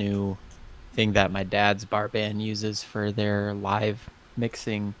this new thing that my dad's bar band uses for their live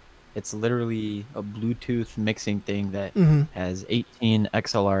mixing. It's literally a Bluetooth mixing thing that has 18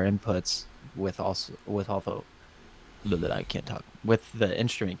 XLR inputs with I can't talk, with the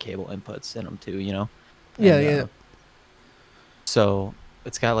instrument cable inputs in them too, you know? Yeah. So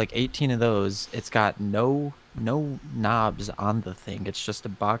it's got like 18 of those. It's got no knobs on the thing. It's just a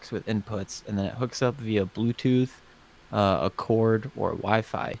box with inputs, and then it hooks up via Bluetooth, a cord, or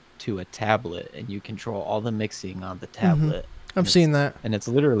Wi-Fi to a tablet, and you control all the mixing on the tablet. I've seen that, and it's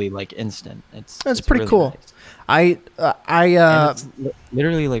literally like instant. It's pretty really cool. Nice. And it's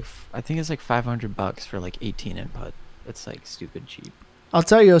literally like, I think it's like $500 for like 18 input. It's like stupid cheap. I'll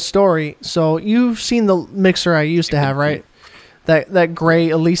tell you a story. So you've seen the mixer I used to have, right? That gray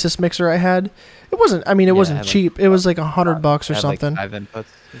Alesis mixer I had. It wasn't. I mean, it wasn't cheap. It was like $100 or something. Like 5 inputs. Or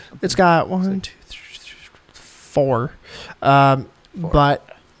something. It's got 1, 2, 3, 4. But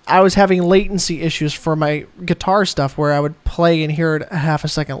I was having latency issues for my guitar stuff where I would play and hear it a half a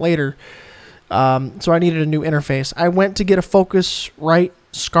second later. So I needed a new interface. I went to get a Focusrite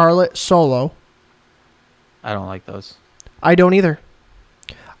Scarlett Solo. I don't like those. I don't either.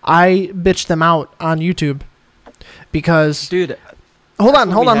 I bitched them out on YouTube because, dude, hold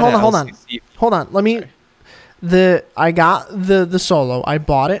on. Let me. I got the Solo. I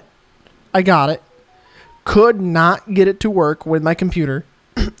bought it. I got it. Could not get it to work with my computer,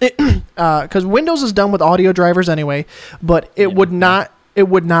 because Windows is done with audio drivers anyway. But it would not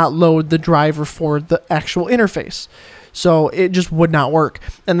load the driver for the actual interface. So it just would not work.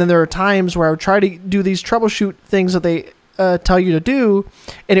 And then there are times where I would try to do these troubleshoot things that they tell you to do,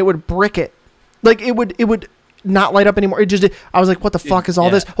 and it would brick it. Like it would not light up anymore. I was like, what the fuck is all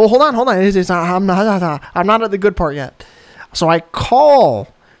this? Oh, hold on. It's not, I'm not at the good part yet. So I call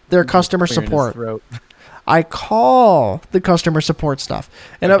their customer support. I call the customer support stuff.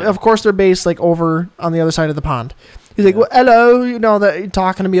 And of course they're based like over on the other side of the pond. He's like, well, hello, that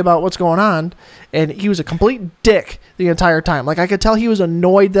talking to me about what's going on. And he was a complete dick the entire time. Like, I could tell he was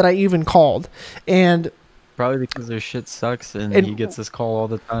annoyed that I even called. And probably because their shit sucks and he gets this call all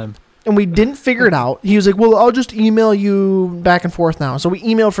the time. And we didn't figure it out. He was like, well, I'll just email you back and forth now. So we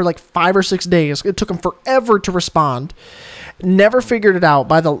emailed for like 5 or 6 days. It took him forever to respond. Never figured it out.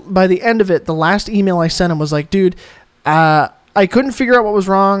 By the end of it, the last email I sent him was like, dude, I couldn't figure out what was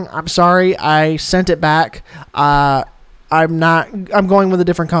wrong. I'm sorry. I sent it back. I'm going with a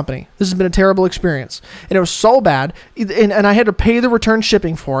different company. This has been a terrible experience. And it was so bad. And I had to pay the return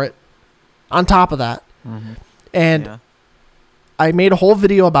shipping for it on top of that. Mm-hmm. And I made a whole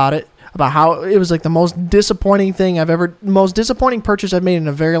video about it, about how it was like the most disappointing purchase I've made in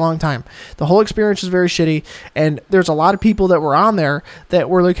a very long time. The whole experience was very shitty. And there's a lot of people that were on there that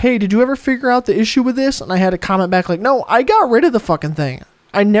were like, hey, did you ever figure out the issue with this? And I had to comment back like, no, I got rid of the fucking thing.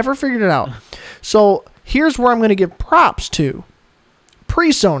 I never figured it out. So here's where I'm going to give props to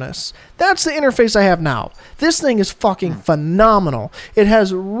PreSonus. That's the interface I have now. This thing is fucking phenomenal. It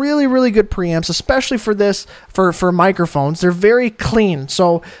has really, really good preamps, especially for this, for microphones. They're very clean.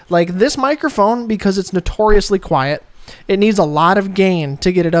 So like this microphone, because it's notoriously quiet, it needs a lot of gain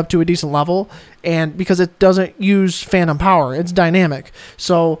to get it up to a decent level. And because it doesn't use phantom power, it's dynamic.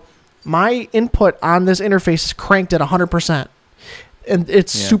 So my input on this interface is cranked at 100%. And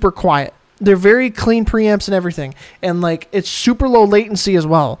it's super quiet. They're very clean preamps and everything. And like it's super low latency as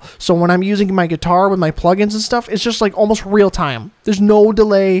well. So when I'm using my guitar with my plugins and stuff, it's just like almost real time. There's no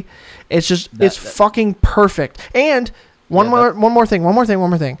delay. It's just it's fucking perfect. And one more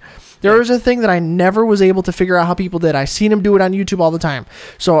thing. There is a thing that I never was able to figure out how people did. I seen them do it on YouTube all the time.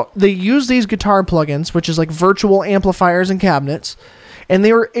 So they use these guitar plugins, which is like virtual amplifiers and cabinets, and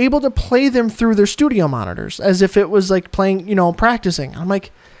they were able to play them through their studio monitors as if it was like playing, practicing. I'm like,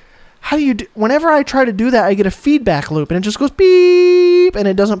 how do you do? Whenever I try to do that, I get a feedback loop, and it just goes beep, and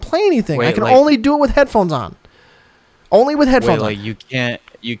it doesn't play anything. Wait, I can only do it with headphones on. Only with headphones on. You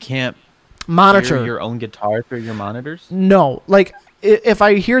can't monitor hear your own guitar through your monitors? No. Like, if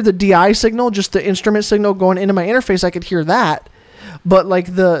I hear the DI signal, just the instrument signal going into my interface, I could hear that. but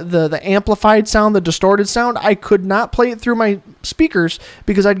like the amplified sound, the distorted sound, I could not play it through my speakers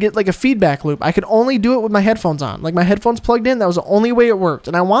because I'd get like a feedback loop. I could only do it with my headphones on. Like my headphones plugged in, that was the only way it worked.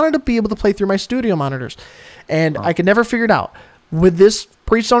 And I wanted to be able to play through my studio monitors. And I could never figure it out. With this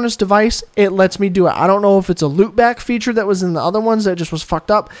PreSonus device, it lets me do it. I don't know if it's a loopback feature that was in the other ones that just was fucked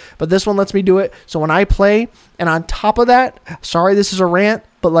up, but this one lets me do it. So when I play, and on top of that, sorry this is a rant,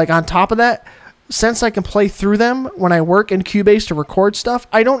 but like on top of that, since I can play through them when I work in Cubase to record stuff,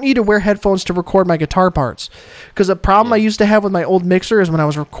 I don't need to wear headphones to record my guitar parts. Because the problem I used to have with my old mixer is when I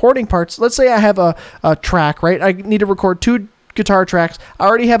was recording parts, let's say I have a track, right? I need to record 2 guitar tracks. I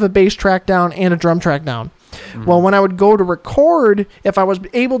already have a bass track down and a drum track down. Mm-hmm. Well, when I would go to record, if I was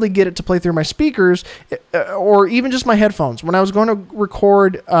able to get it to play through my speakers or even just my headphones, when I was going to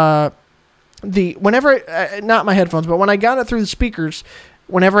record not my headphones, but when I got it through the speakers,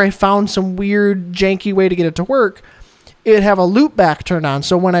 whenever I found some weird janky way to get it to work, it'd have a loop back turned on.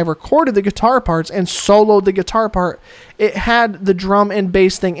 So when I recorded the guitar parts and soloed the guitar part, it had the drum and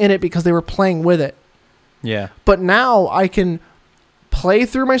bass thing in it because they were playing with it. Yeah. But now I can play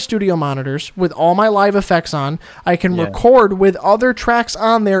through my studio monitors with all my live effects on. I can record with other tracks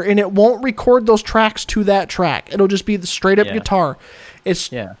on there, and it won't record those tracks to that track. It'll just be the straight up guitar. It's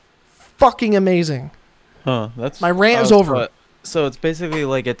fucking amazing. Huh. My rant is over. So it's basically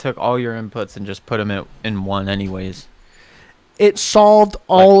like it took all your inputs and just put them in one anyways. It solved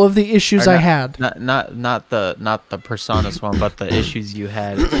all of the issues I had. Not the PreSonus one, but the issues you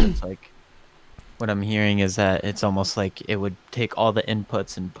had. It's like what I'm hearing is that it's almost like it would take all the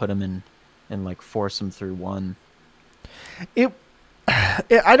inputs and put them in and like force them through one.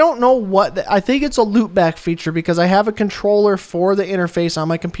 I don't know what I think it's a loopback feature because I have a controller for the interface on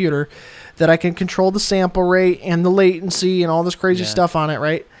my computer that I can control the sample rate and the latency and all this crazy stuff on it,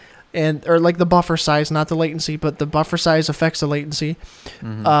 right? And or like the buffer size, not the latency, but the buffer size affects the latency.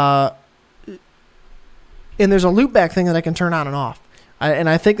 Mm-hmm. And there's a loopback thing that I can turn on and off. And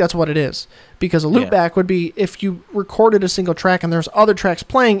I think that's what it is. Because a loopback would be if you recorded a single track and there's other tracks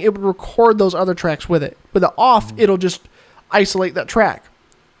playing, it would record those other tracks with it. With the off, it'll just isolate that track.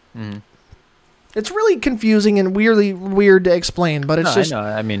 Mm-hmm. It's really confusing and weirdly weird to explain, but it's just... I know.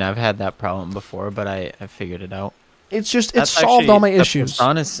 I mean, I've had that problem before, but I figured it out. It's just, it's solved all my issues. The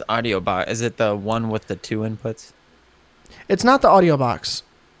PreSonus audio box, is it the one with the 2 inputs? It's not the audio box.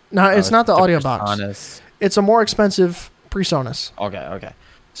 No, it's not the audio box. It's a more expensive PreSonus. Okay.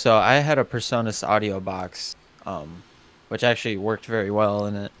 So I had a PreSonus audio box, which actually worked very well,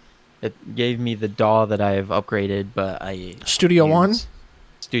 and it gave me the DAW that I've upgraded, but I Studio One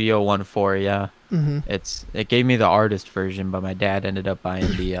 4, yeah. Mm-hmm. It gave me the artist version, but my dad ended up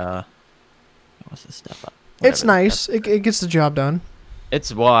buying the what's the step up? It's nice. It gets the job done.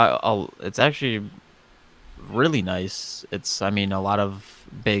 It's actually really nice. I mean, a lot of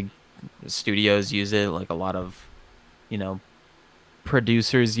big studios use it, like a lot of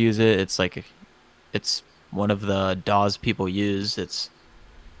producers use it. It's one of the DAWs people use.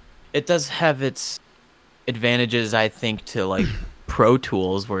 It does have its advantages, I think, to like Pro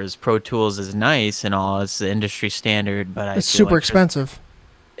Tools, whereas Pro Tools is nice and all, it's the industry standard, but it's super expensive.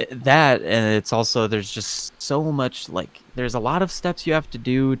 That, and it's also, there's just so much, like, there's a lot of steps you have to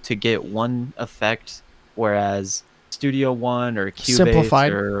do to get one effect, whereas Studio One or Cubase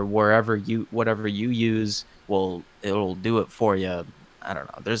Simplified. or whatever you use it'll do it for you. I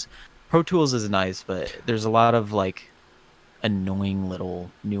don't know. Pro Tools is nice, but there's a lot of like annoying little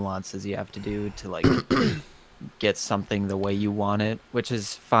nuances you have to do to like get something the way you want it, which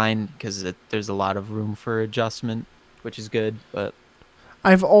is fine because there's a lot of room for adjustment, which is good. But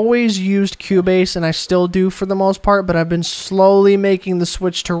I've always used Cubase, and I still do for the most part, but I've been slowly making the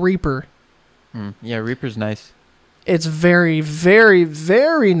switch to Reaper. Yeah, Reaper's nice. It's very, very,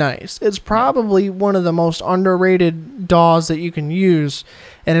 very nice. It's probably one of the most underrated DAWs that you can use,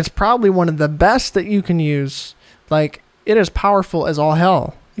 and it's probably one of the best that you can use. Like, it is powerful as all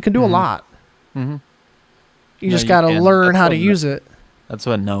hell. You can do a lot. Mm-hmm. You just got to learn how to use it. That's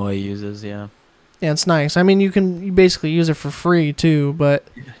what Noah uses, yeah. Yeah, it's nice. I mean, you basically use it for free, too, but...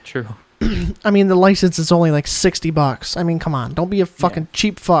 True. I mean, the license is only like $60. I mean, come on. Don't be a fucking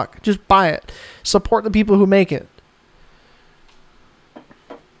cheap fuck. Just buy it. Support the people who make it.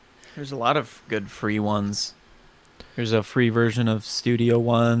 There's a lot of good free ones. There's a free version of Studio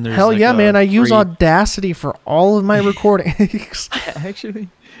One. There's Hell yeah, man. I use Audacity for all of my recordings. Actually,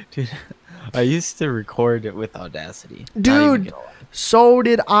 dude, I used to record it with Audacity. Dude, so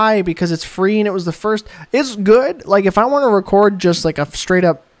did I, because it's free and it was the first. It's good. Like, if I want to record just like a straight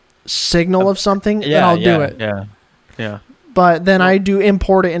up signal of something, then I'll do it. Yeah. But then I do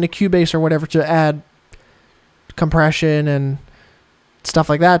import it into Cubase or whatever to add compression and stuff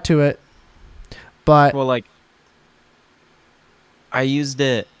like that to it. But Well, like, I used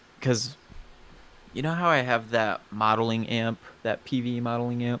it because you know how I have that modeling amp, that PV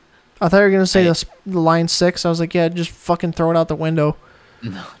modeling amp? I thought you were gonna say I, the Line 6. I was like, yeah, just fucking throw it out the window.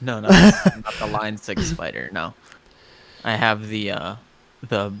 no, not the Line 6 Spider. No, I have the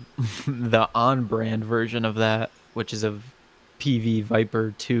the on brand version of that, which is a PV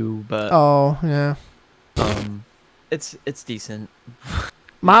Viper 2, but Oh yeah, it's decent.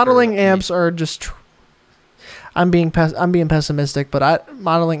 modeling I mean, amps are just. I'm being pessimistic, but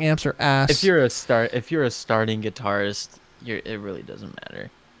modeling amps are ass. if you're a starting guitarist, it really doesn't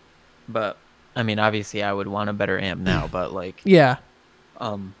matter. But I mean, obviously, I would want a better amp now. But like, yeah,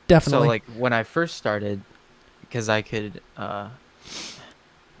 definitely. So like when I first started, because I could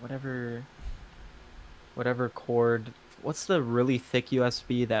whatever cord. What's the really thick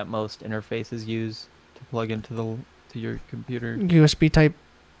USB that most interfaces use to plug into your computer? USB Type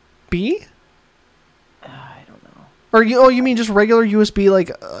B? I don't know. Or you mean just regular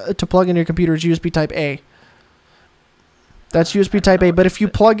USB to plug in your computer is USB Type A? That's USB Type A. But if you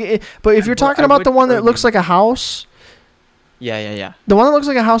plug it, but if you're talking about the one that looks like a house, yeah. The one that looks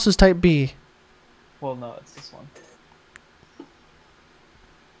like a house is Type B. Well, no, it's this one.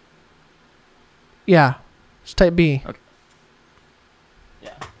 Yeah, it's Type B. Okay.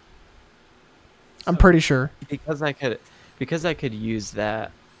 Yeah. I'm pretty sure. Because I could use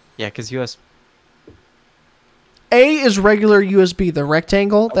that. Yeah, because USB. A is regular USB. The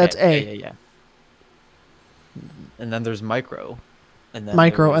rectangle, Okay, that's A. Yeah. And then there's micro. And then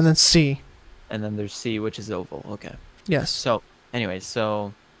and then C. And then there's C, which is oval. Okay. Yes. So, anyway,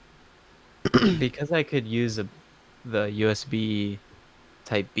 because I could use the USB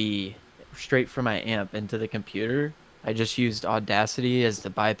Type B straight from my amp into the computer, I just used Audacity as the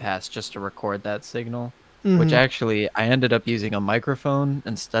bypass just to record that signal. Which actually, I ended up using a microphone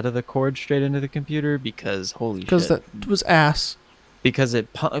instead of the cord straight into the computer because holy shit. Because that was ass.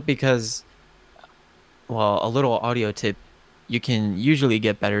 Well, a little audio tip, you can usually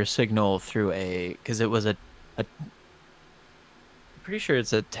get better signal through because it was a pretty sure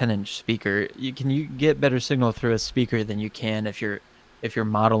it's a 10-inch speaker. You get better signal through a speaker than you can if your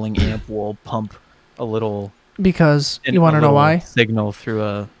modeling amp will pump a little. Because you want to know why? Signal through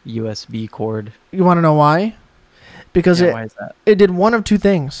a USB cord. You want to know why? Because why is that? It did one of two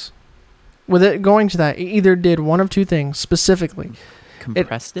things. With it going to that, it either did one of two things specifically.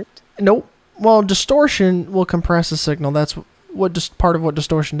 Compressed it? Nope. Well, distortion will compress a signal. That's part of what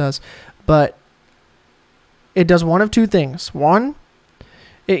distortion does. But it does one of two things. One,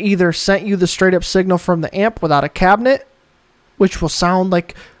 it either sent you the straight up signal from the amp without a cabinet, which will sound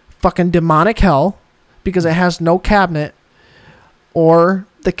like fucking demonic hell because it has no cabinet, or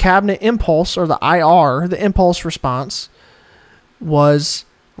the cabinet impulse, or the IR, the impulse response, was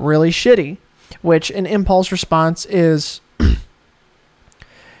really shitty, which an impulse response is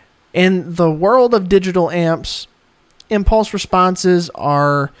in the world of digital amps. Impulse responses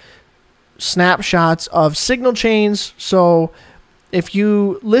are snapshots of signal chains. So if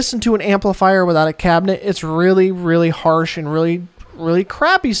you listen to an amplifier without a cabinet, it's really, really harsh and really, really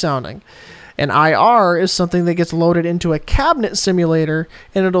crappy sounding. And IR is something that gets loaded into a cabinet simulator,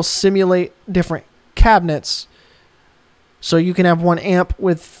 and it'll simulate different cabinets. So you can have one amp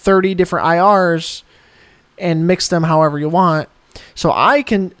with 30 different IRs and mix them however you want. So I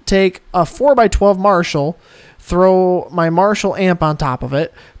can take a 4x12 Marshall, throw my Marshall amp on top of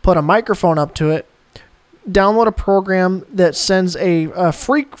it, put a microphone up to it, download a program that sends a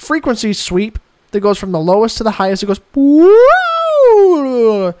frequency sweep that goes from the lowest to the highest. It goes,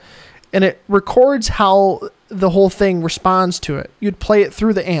 woo! And it records how the whole thing responds to it. You'd play it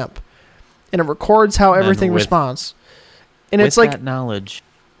through the amp, and it records how everything responds. And it's like that knowledge,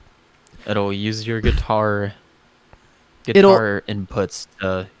 it'll use your guitar inputs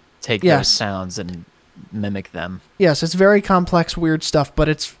to take those sounds and mimic them. Yes, it's very complex, weird stuff, but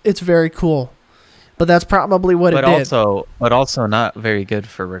it's very cool. But that's probably what it did. But also not very good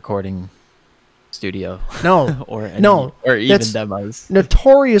for recording studio. No. or even demos.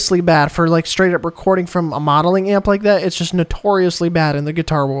 Notoriously bad for like straight up recording from a modeling amp like that. It's just notoriously bad in the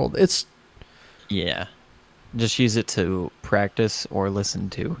guitar world. Yeah. Just use it to practice or listen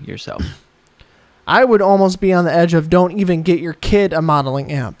to yourself. I would almost be on the edge of don't even get your kid a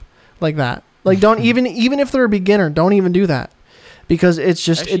modeling amp like that. Like don't even if they're a beginner, don't even do that. Because it's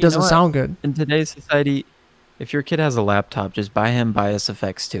just it doesn't sound good. In today's society, if your kid has a laptop, just buy him Bias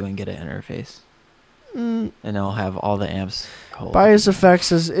Effects 2 and get an interface. And it'll have all the amps. Bias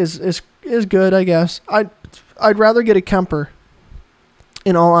Effects is good, I guess. I'd rather get a Kemper,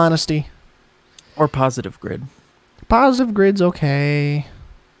 in all honesty. Or Positive Grid. Positive grid's okay.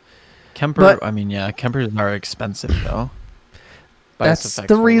 Kemper, But I mean, yeah, Kempers are expensive though. Bias that's effects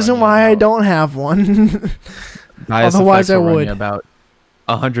the will run reason you why I about- don't have one. Bias Otherwise, effects I will run would. you about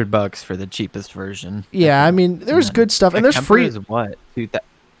 $100 for the cheapest version. Yeah, I think. mean, And there's then good stuff, and a there's Kemper free. is what?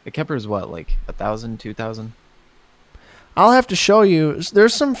 A Kemper is what, like 1,000, 2,000? I'll have to show you.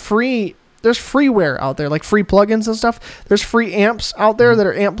 There's some free. There's freeware out there, like free plugins and stuff. There's free amps out there that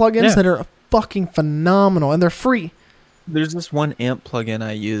are amp plugins Yeah. that are fucking phenomenal, and they're free. There's this one amp plugin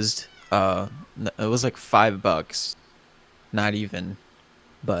I used. It was like $5, not even,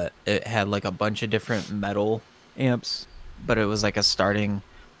 but it had like a bunch of different metal amps. But it was like a starting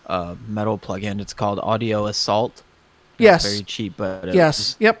metal plugin. It's called Audio Assault. Yes. It's very cheap, but it Yes.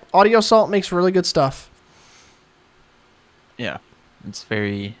 was, Yep. Audio Salt makes really good stuff. yeah, it's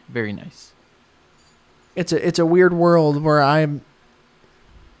very, very nice. It's a weird world where I'm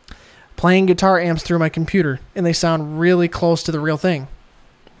playing guitar amps through my computer, and they sound really close to the real thing.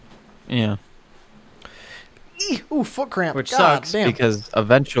 Yeah. Ooh, foot cramp. Which God sucks damn. because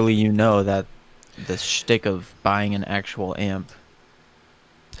eventually you know that the shtick of buying an actual amp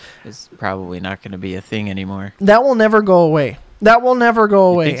is probably not going to be a thing anymore. That will never go away. That will never go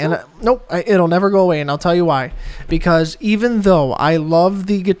away. think so? And nope, it'll never go away. And I'll tell you why. Because even though I love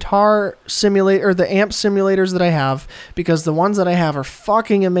the guitar simulator, or the amp simulators that I have, because the ones that I have are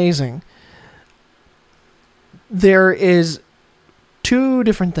fucking amazing, there is two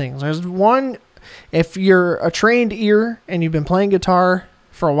different things. There's one, if you're a trained ear and you've been playing guitar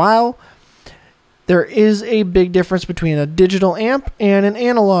for a while, there is a big difference between a digital amp and an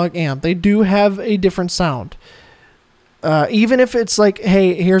analog amp. They do have a different sound. Even if it's like,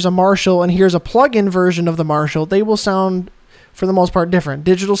 hey, here's a Marshall and here's a plug-in version of the Marshall, they will sound, for the most part, different.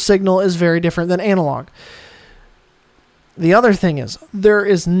 Digital signal is very different than analog. The other thing is, there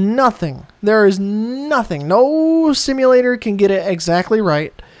is nothing, no simulator can get it exactly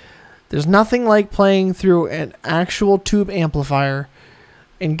right. There's nothing like playing through an actual tube amplifier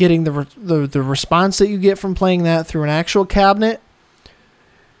and getting the response that you get from playing that through an actual cabinet.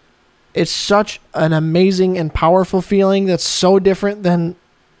 It's such an amazing and powerful feeling that's so different than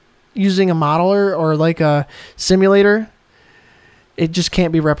using a modeler or like a simulator. It just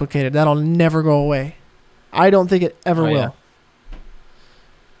can't be replicated. That'll never go away. I don't think it ever will. Yeah.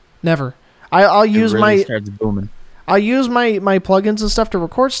 Never. I'll use really starts booming. I'll use my plugins and stuff to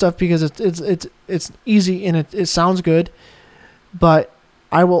record stuff because it's easy and it sounds good, but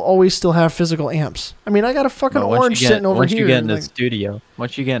I will always still have physical amps. I mean, I got a fucking orange sitting over once here. you get in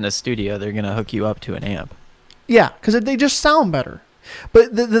the studio, they're gonna hook you up to an amp. Yeah, because they just sound better.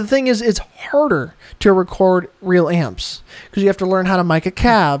 But the thing is, it's harder to record real amps because you have to learn how to mic a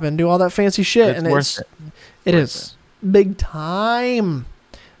cab and do all that fancy shit. It's worth it. It is big time,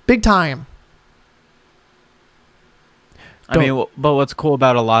 big time. I mean, but what's cool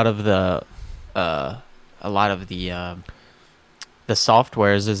about a lot of the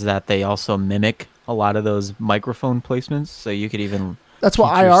softwares is that they also mimic a lot of those microphone placements. So you could even That's what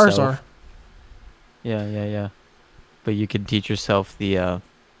teach IRs yourself- are. Yeah. But you could teach yourself the I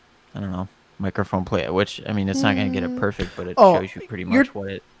don't know, microphone play. Which I mean, it's not gonna get it perfect, but it shows you pretty much what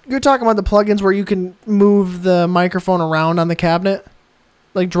it. You're talking about the plugins where you can move the microphone around on the cabinet,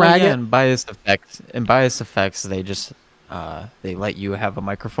 like drag it. And bias effects, they just they let you have a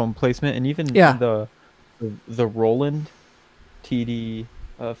microphone placement, and even the Roland TD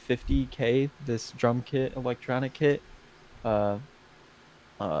 50K, this drum kit, electronic kit,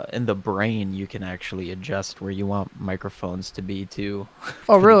 in the brain you can actually adjust where you want microphones to be too.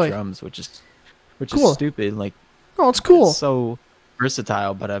 Oh, really? Drums, which is Cool. stupid. Like, Oh, it's cool. it's so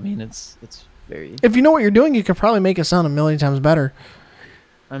versatile, but I mean, it's very. If you know what you're doing, you can probably make it sound a million times better.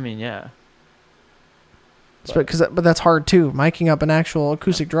 I mean, yeah. But that's hard too, miking up an actual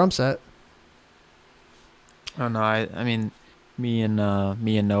acoustic drum set. Oh no, I mean, me and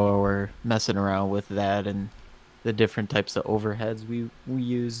Noah were messing around with that and the different types of overheads we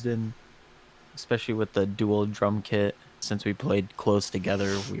used, and especially with the dual drum kit. Since we played close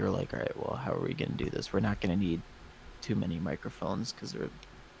together, we were like, all right, well, how are we gonna do this? We're not gonna need too many microphones because they're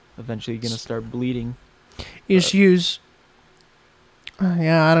eventually gonna start bleeding. You just use.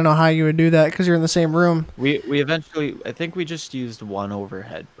 Yeah, I don't know how you would do that because you're in the same room. We eventually, I think we just used one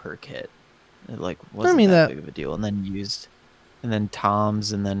overhead per kit. It wasn't that big of a deal, and then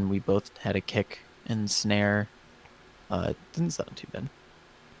toms, and then we both had a kick and snare. It didn't sound too bad.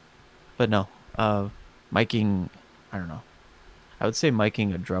 But no, miking, I don't know. I would say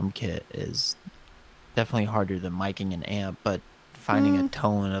miking a drum kit is definitely harder than miking an amp, but finding a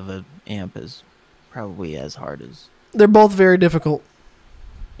tone of an amp is probably as hard as. They're both very difficult.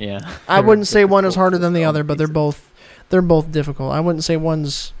 Yeah. I wouldn't say one is harder than the other, but they're both they're both difficult. I wouldn't say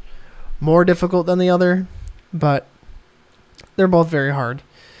one's more difficult than the other, but they're both very hard.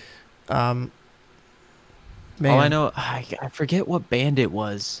 Man. All I know, I forget what band it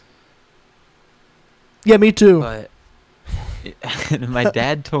was, Yeah, me too. but my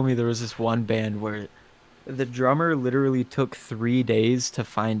dad told me there was this one band where the drummer literally took 3 days to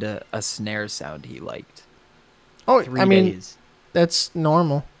find a snare sound he liked. Oh, 3 I mean, days. that's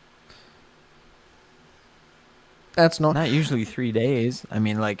normal. That's normal. Not usually 3 days. I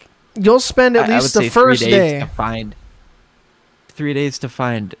mean, like, You'll spend at I would least the say first 3 days day. to find 3 days to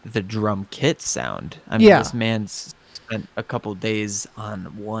find the drum kit sound. I mean, Yeah. this man's spent a couple days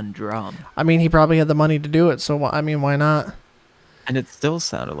on one drum, I mean, he probably had the money to do it, so I mean, why not? and it still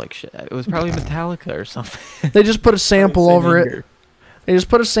sounded like shit. It was probably Metallica or something. They just put a sample Same over it. anger. They just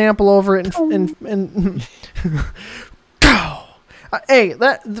put a sample over it and go. Hey,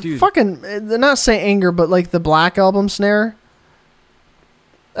 that Dude. fucking they're not saying anger, but like the Black Album snare.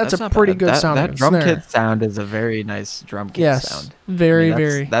 That's a not pretty bad. good sounding That drum snare. kit sound is a very nice drum kit Yes, sound. very, I mean,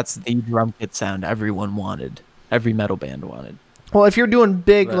 very. That's the drum kit sound everyone wanted. Every metal band wanted. Well, if you're doing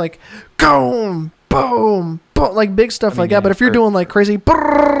big, But- like boom, boom, boom, like big stuff I mean, like yeah, that. But if you're doing like crazy,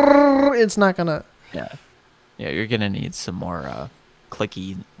 brrrr, it's not gonna. Yeah, you're gonna need some more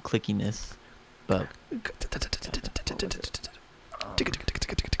clickiness. But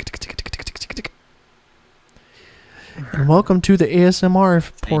And welcome to the ASMR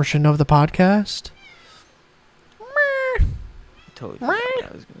portion of the podcast. totally forgot what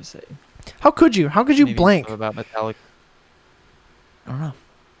I was gonna say. How could you? How could you Maybe blank? stuff about Metallica. I don't know.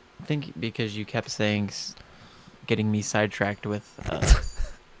 I think because you kept saying, getting me sidetracked with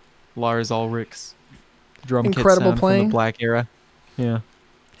Lars Ulrich's drum Incredible kit sound playing? from the Black Era. Yeah.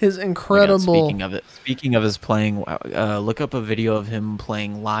 His Oh my God, incredible speaking of his playing, look up a video of him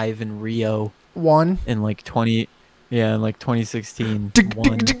playing live in Rio one. in like 2016.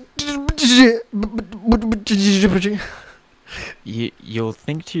 You'll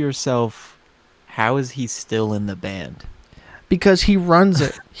think to yourself, how is he still in the band? Because he runs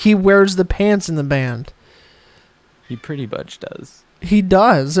it. He wears the pants in the band. He pretty much does. He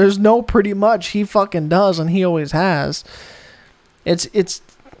does. There's no pretty much. He fucking does, and he always has. It's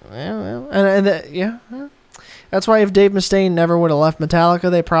yeah. That's why if Dave Mustaine never would have left Metallica,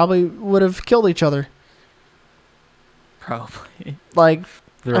 they probably would have killed each other. Probably. Like,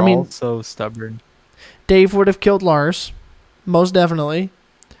 They're I mean- all so stubborn. Dave would have killed Lars, most definitely.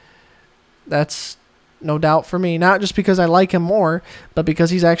 That's no doubt for me. Not just because I like him more, but because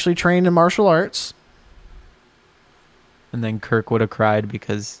he's actually trained in martial arts. And then Kirk would have cried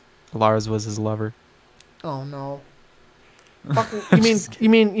because Lars was his lover. Oh no. You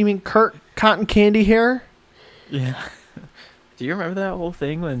mean Kurt Cotton Candy hair? Yeah. Do you remember that whole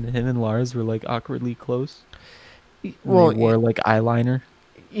thing when him and Lars were like awkwardly close? Well, They wore like eyeliner.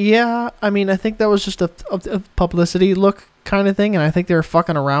 yeah. I mean, I think that was just a publicity look kind of thing, and I think they were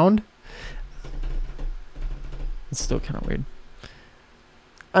fucking around. It's still kind of weird.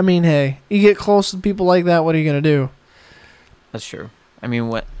 I mean, hey, you get close to people like that, what are you gonna do? That's true. I mean,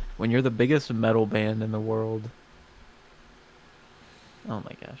 when you're the biggest metal band in the world. Oh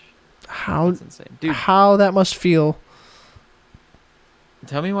my gosh, How that's insane, dude. how that must feel.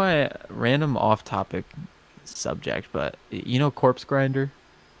 Tell me why. Random off-topic subject, but you know Corpse Grinder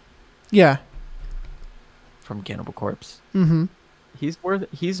Yeah. from Cannibal Corpse. Mm-hmm. He's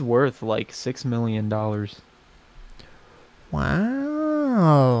worth like $6 million.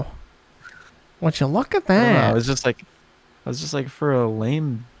 Wow. Would you look at I don't know, that? I was just like for a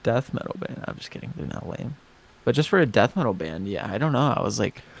lame death metal band. I'm just kidding. They're not lame. But just for a death metal band, yeah, I don't know. I was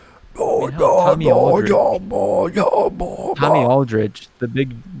like, I mean, hell, Tommy Aldridge, the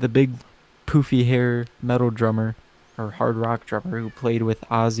big poofy hair metal drummer or hard rock drummer who played with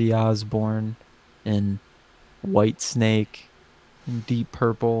Ozzy Osbourne and Whitesnake and Deep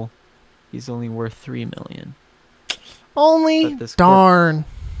Purple. He's only worth $3 million. Only? But this Darn.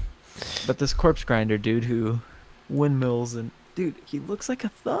 But this Corpse Grinder dude who windmills and dude, he looks like a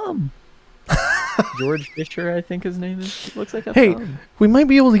thumb. George Fisher, I think his name is. He looks like a Hey, thumb. we might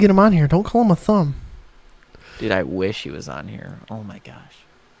be able to get him on here. Don't call him a thumb. Dude, I wish he was on here. Oh my gosh.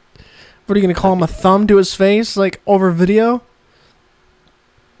 What are you going to call him a thumb to his face, like over video?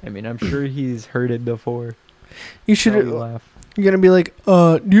 I mean, I'm sure he's heard it before. You should. Probably laugh. You're going to be like,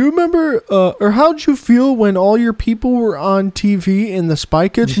 do you remember, or how'd you feel when all your people were on TV in the Spy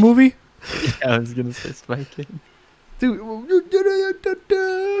Kids movie? Yeah, I was gonna say Spy Kid. Dude.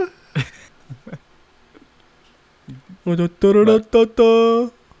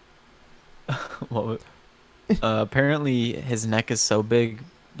 Well, apparently his neck is so big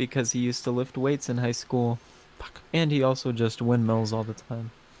because he used to lift weights in high school. And he also just windmills all the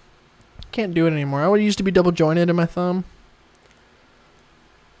time. Can't do it anymore. I used to be double jointed in my thumb.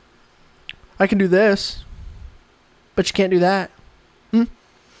 I can do this, but you can't do that. But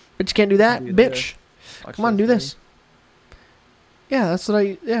you can't do that, bitch. Come on, do this. Yeah, that's what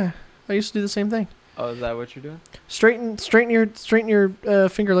I used to do the same thing. Oh, is that what you're doing? Straighten your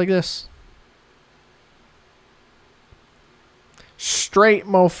finger like this. Straight,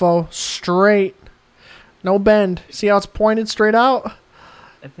 mofo. Straight. No bend. See how it's pointed straight out?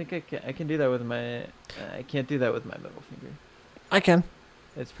 I think I can do that with my... I can't do that with my middle finger. I can.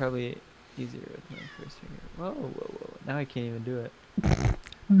 It's probably easier with my first finger. Whoa. Now I can't even do it.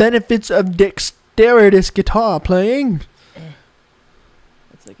 Benefits of dexterous guitar playing.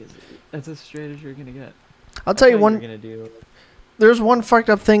 That's as straight as you're going to get. I'll tell you What one... you're gonna do. There's one fucked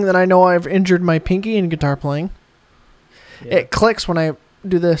up thing that I know I've injured my pinky in guitar playing. Yeah. It clicks when I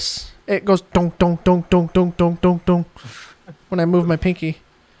do this. It goes donk donk donk donk donk donk donk donk. When I move my pinky,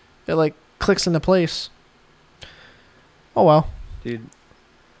 it like clicks into place. Oh well. Dude.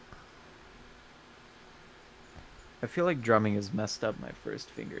 I feel like drumming has messed up my first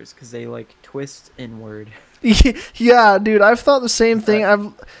fingers because they like twist inward. Yeah, dude, I've thought the same thing.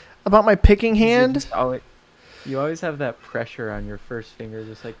 About my picking hand. You always have that pressure on your first finger,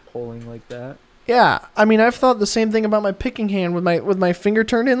 just like pulling like that. Yeah, I mean, I've thought the same thing about my picking hand with my finger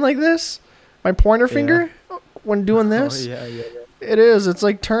turned in like this, my pointer finger when doing this. Oh yeah. It is. It's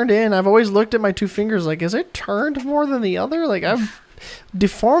like turned in. I've always looked at my two fingers like, is it turned more than the other? Like I've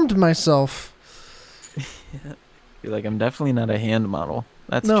deformed myself. Yeah. You're like, I'm definitely not a hand model.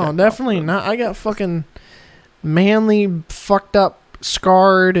 That's no, definitely not. I got fucking manly, fucked up,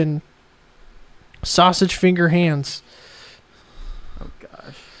 scarred, and sausage finger hands. Oh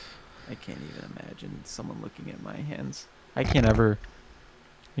gosh, I can't even imagine someone looking at my hands. I can't ever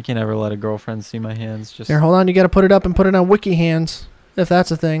let a girlfriend see my hands. Just here, hold on. You got to put it up and put it on Wiki hands, if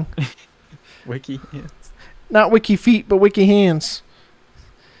that's a thing. Wiki hands. Not Wiki feet, but Wiki hands.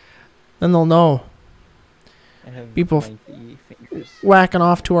 Then they'll know. I have people fingers. Whacking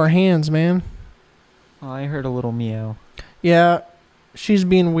off to our hands, man. Oh, I heard a little meow. Yeah, she's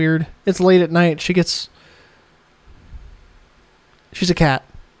being weird. It's late at night. She's a cat.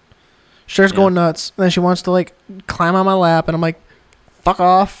 She starts going nuts, and then she wants to like climb on my lap, and I'm like, fuck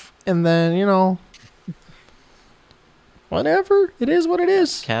off. And then, whatever. It is what it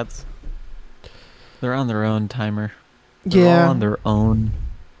is. Cats. They're on their own timer. They're all on their own.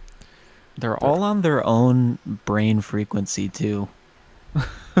 They're all on their own brain frequency too.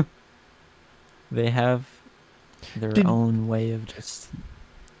 They have their own way of just.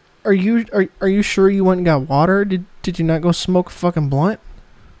 Are you sure you went and got water? Did you not go smoke a fucking blunt?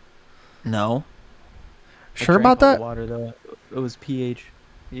 No. Sure about that? Water though. It was pH.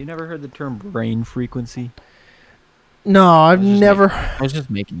 You never heard the term brain frequency? No, I was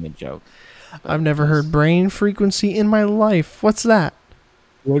just making a joke. I've never heard brain frequency in my life. What's that?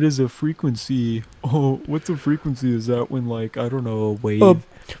 What is a frequency? Oh, what's a frequency? Is that when, like, I don't know, a wave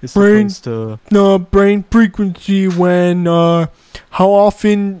is supposed to... No, brain frequency when, how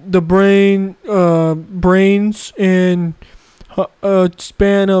often the brains and,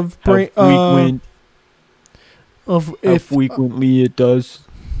 span of brain... How frequently it does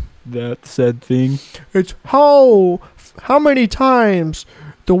that said thing. It's how many times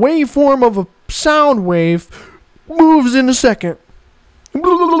the waveform of a sound wave moves in a second.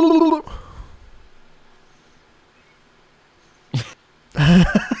 Oh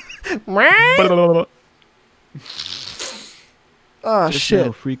shit!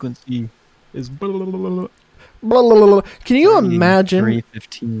 No, frequency is. Can you imagine?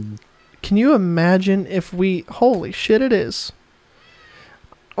 315. Can you imagine if we? Holy shit! It is.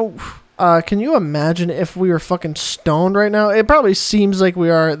 Oh. Can you imagine if we were fucking stoned right now? It probably seems like we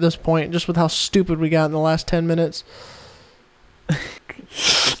are at this point, just with how stupid we got in the last 10 minutes.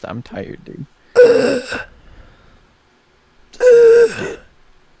 I'm tired, dude.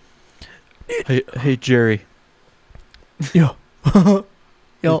 Hey, Jerry. Yo.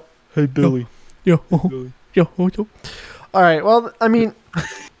 Yo. Hey, Billy. Yo. Billy. Yo. All right. Well, I mean,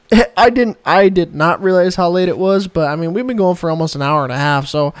 I did not realize how late it was, but I mean, we've been going for almost an hour and a half.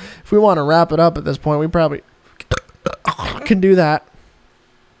 So if we want to wrap it up at this point, we probably can do that.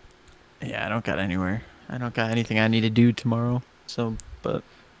 Yeah, I don't got anything I need to do tomorrow. So, but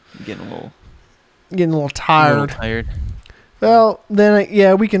I'm getting a little tired. Well, then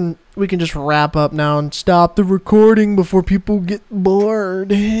we can just wrap up now and stop the recording before people get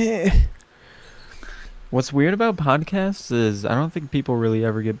bored. What's weird about podcasts is I don't think people really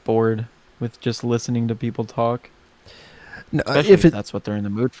ever get bored with just listening to people talk. No, Especially if if it that's what they're in the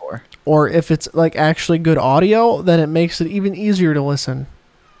mood for. or if it's like actually good audio, then it makes it even easier to listen.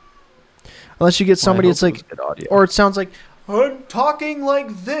 Unless you get somebody, it's like, good audio. or it sounds like I'm talking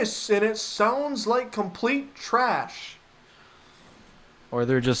like this, and it sounds like complete trash. Or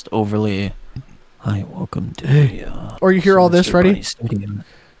they're just overly. Hi, welcome to the. Or you hear all this, ready? Studio.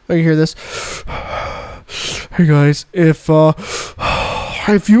 Or you hear this? Hey guys, if you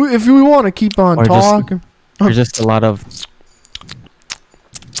want to keep on Or talking, There's just a lot of.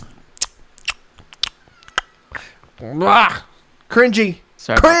 cringy,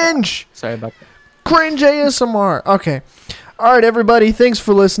 cringe, Sorry about that. cringe ASMR. Okay, all right, everybody, thanks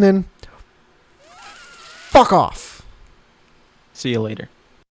for listening. Fuck off. See you later.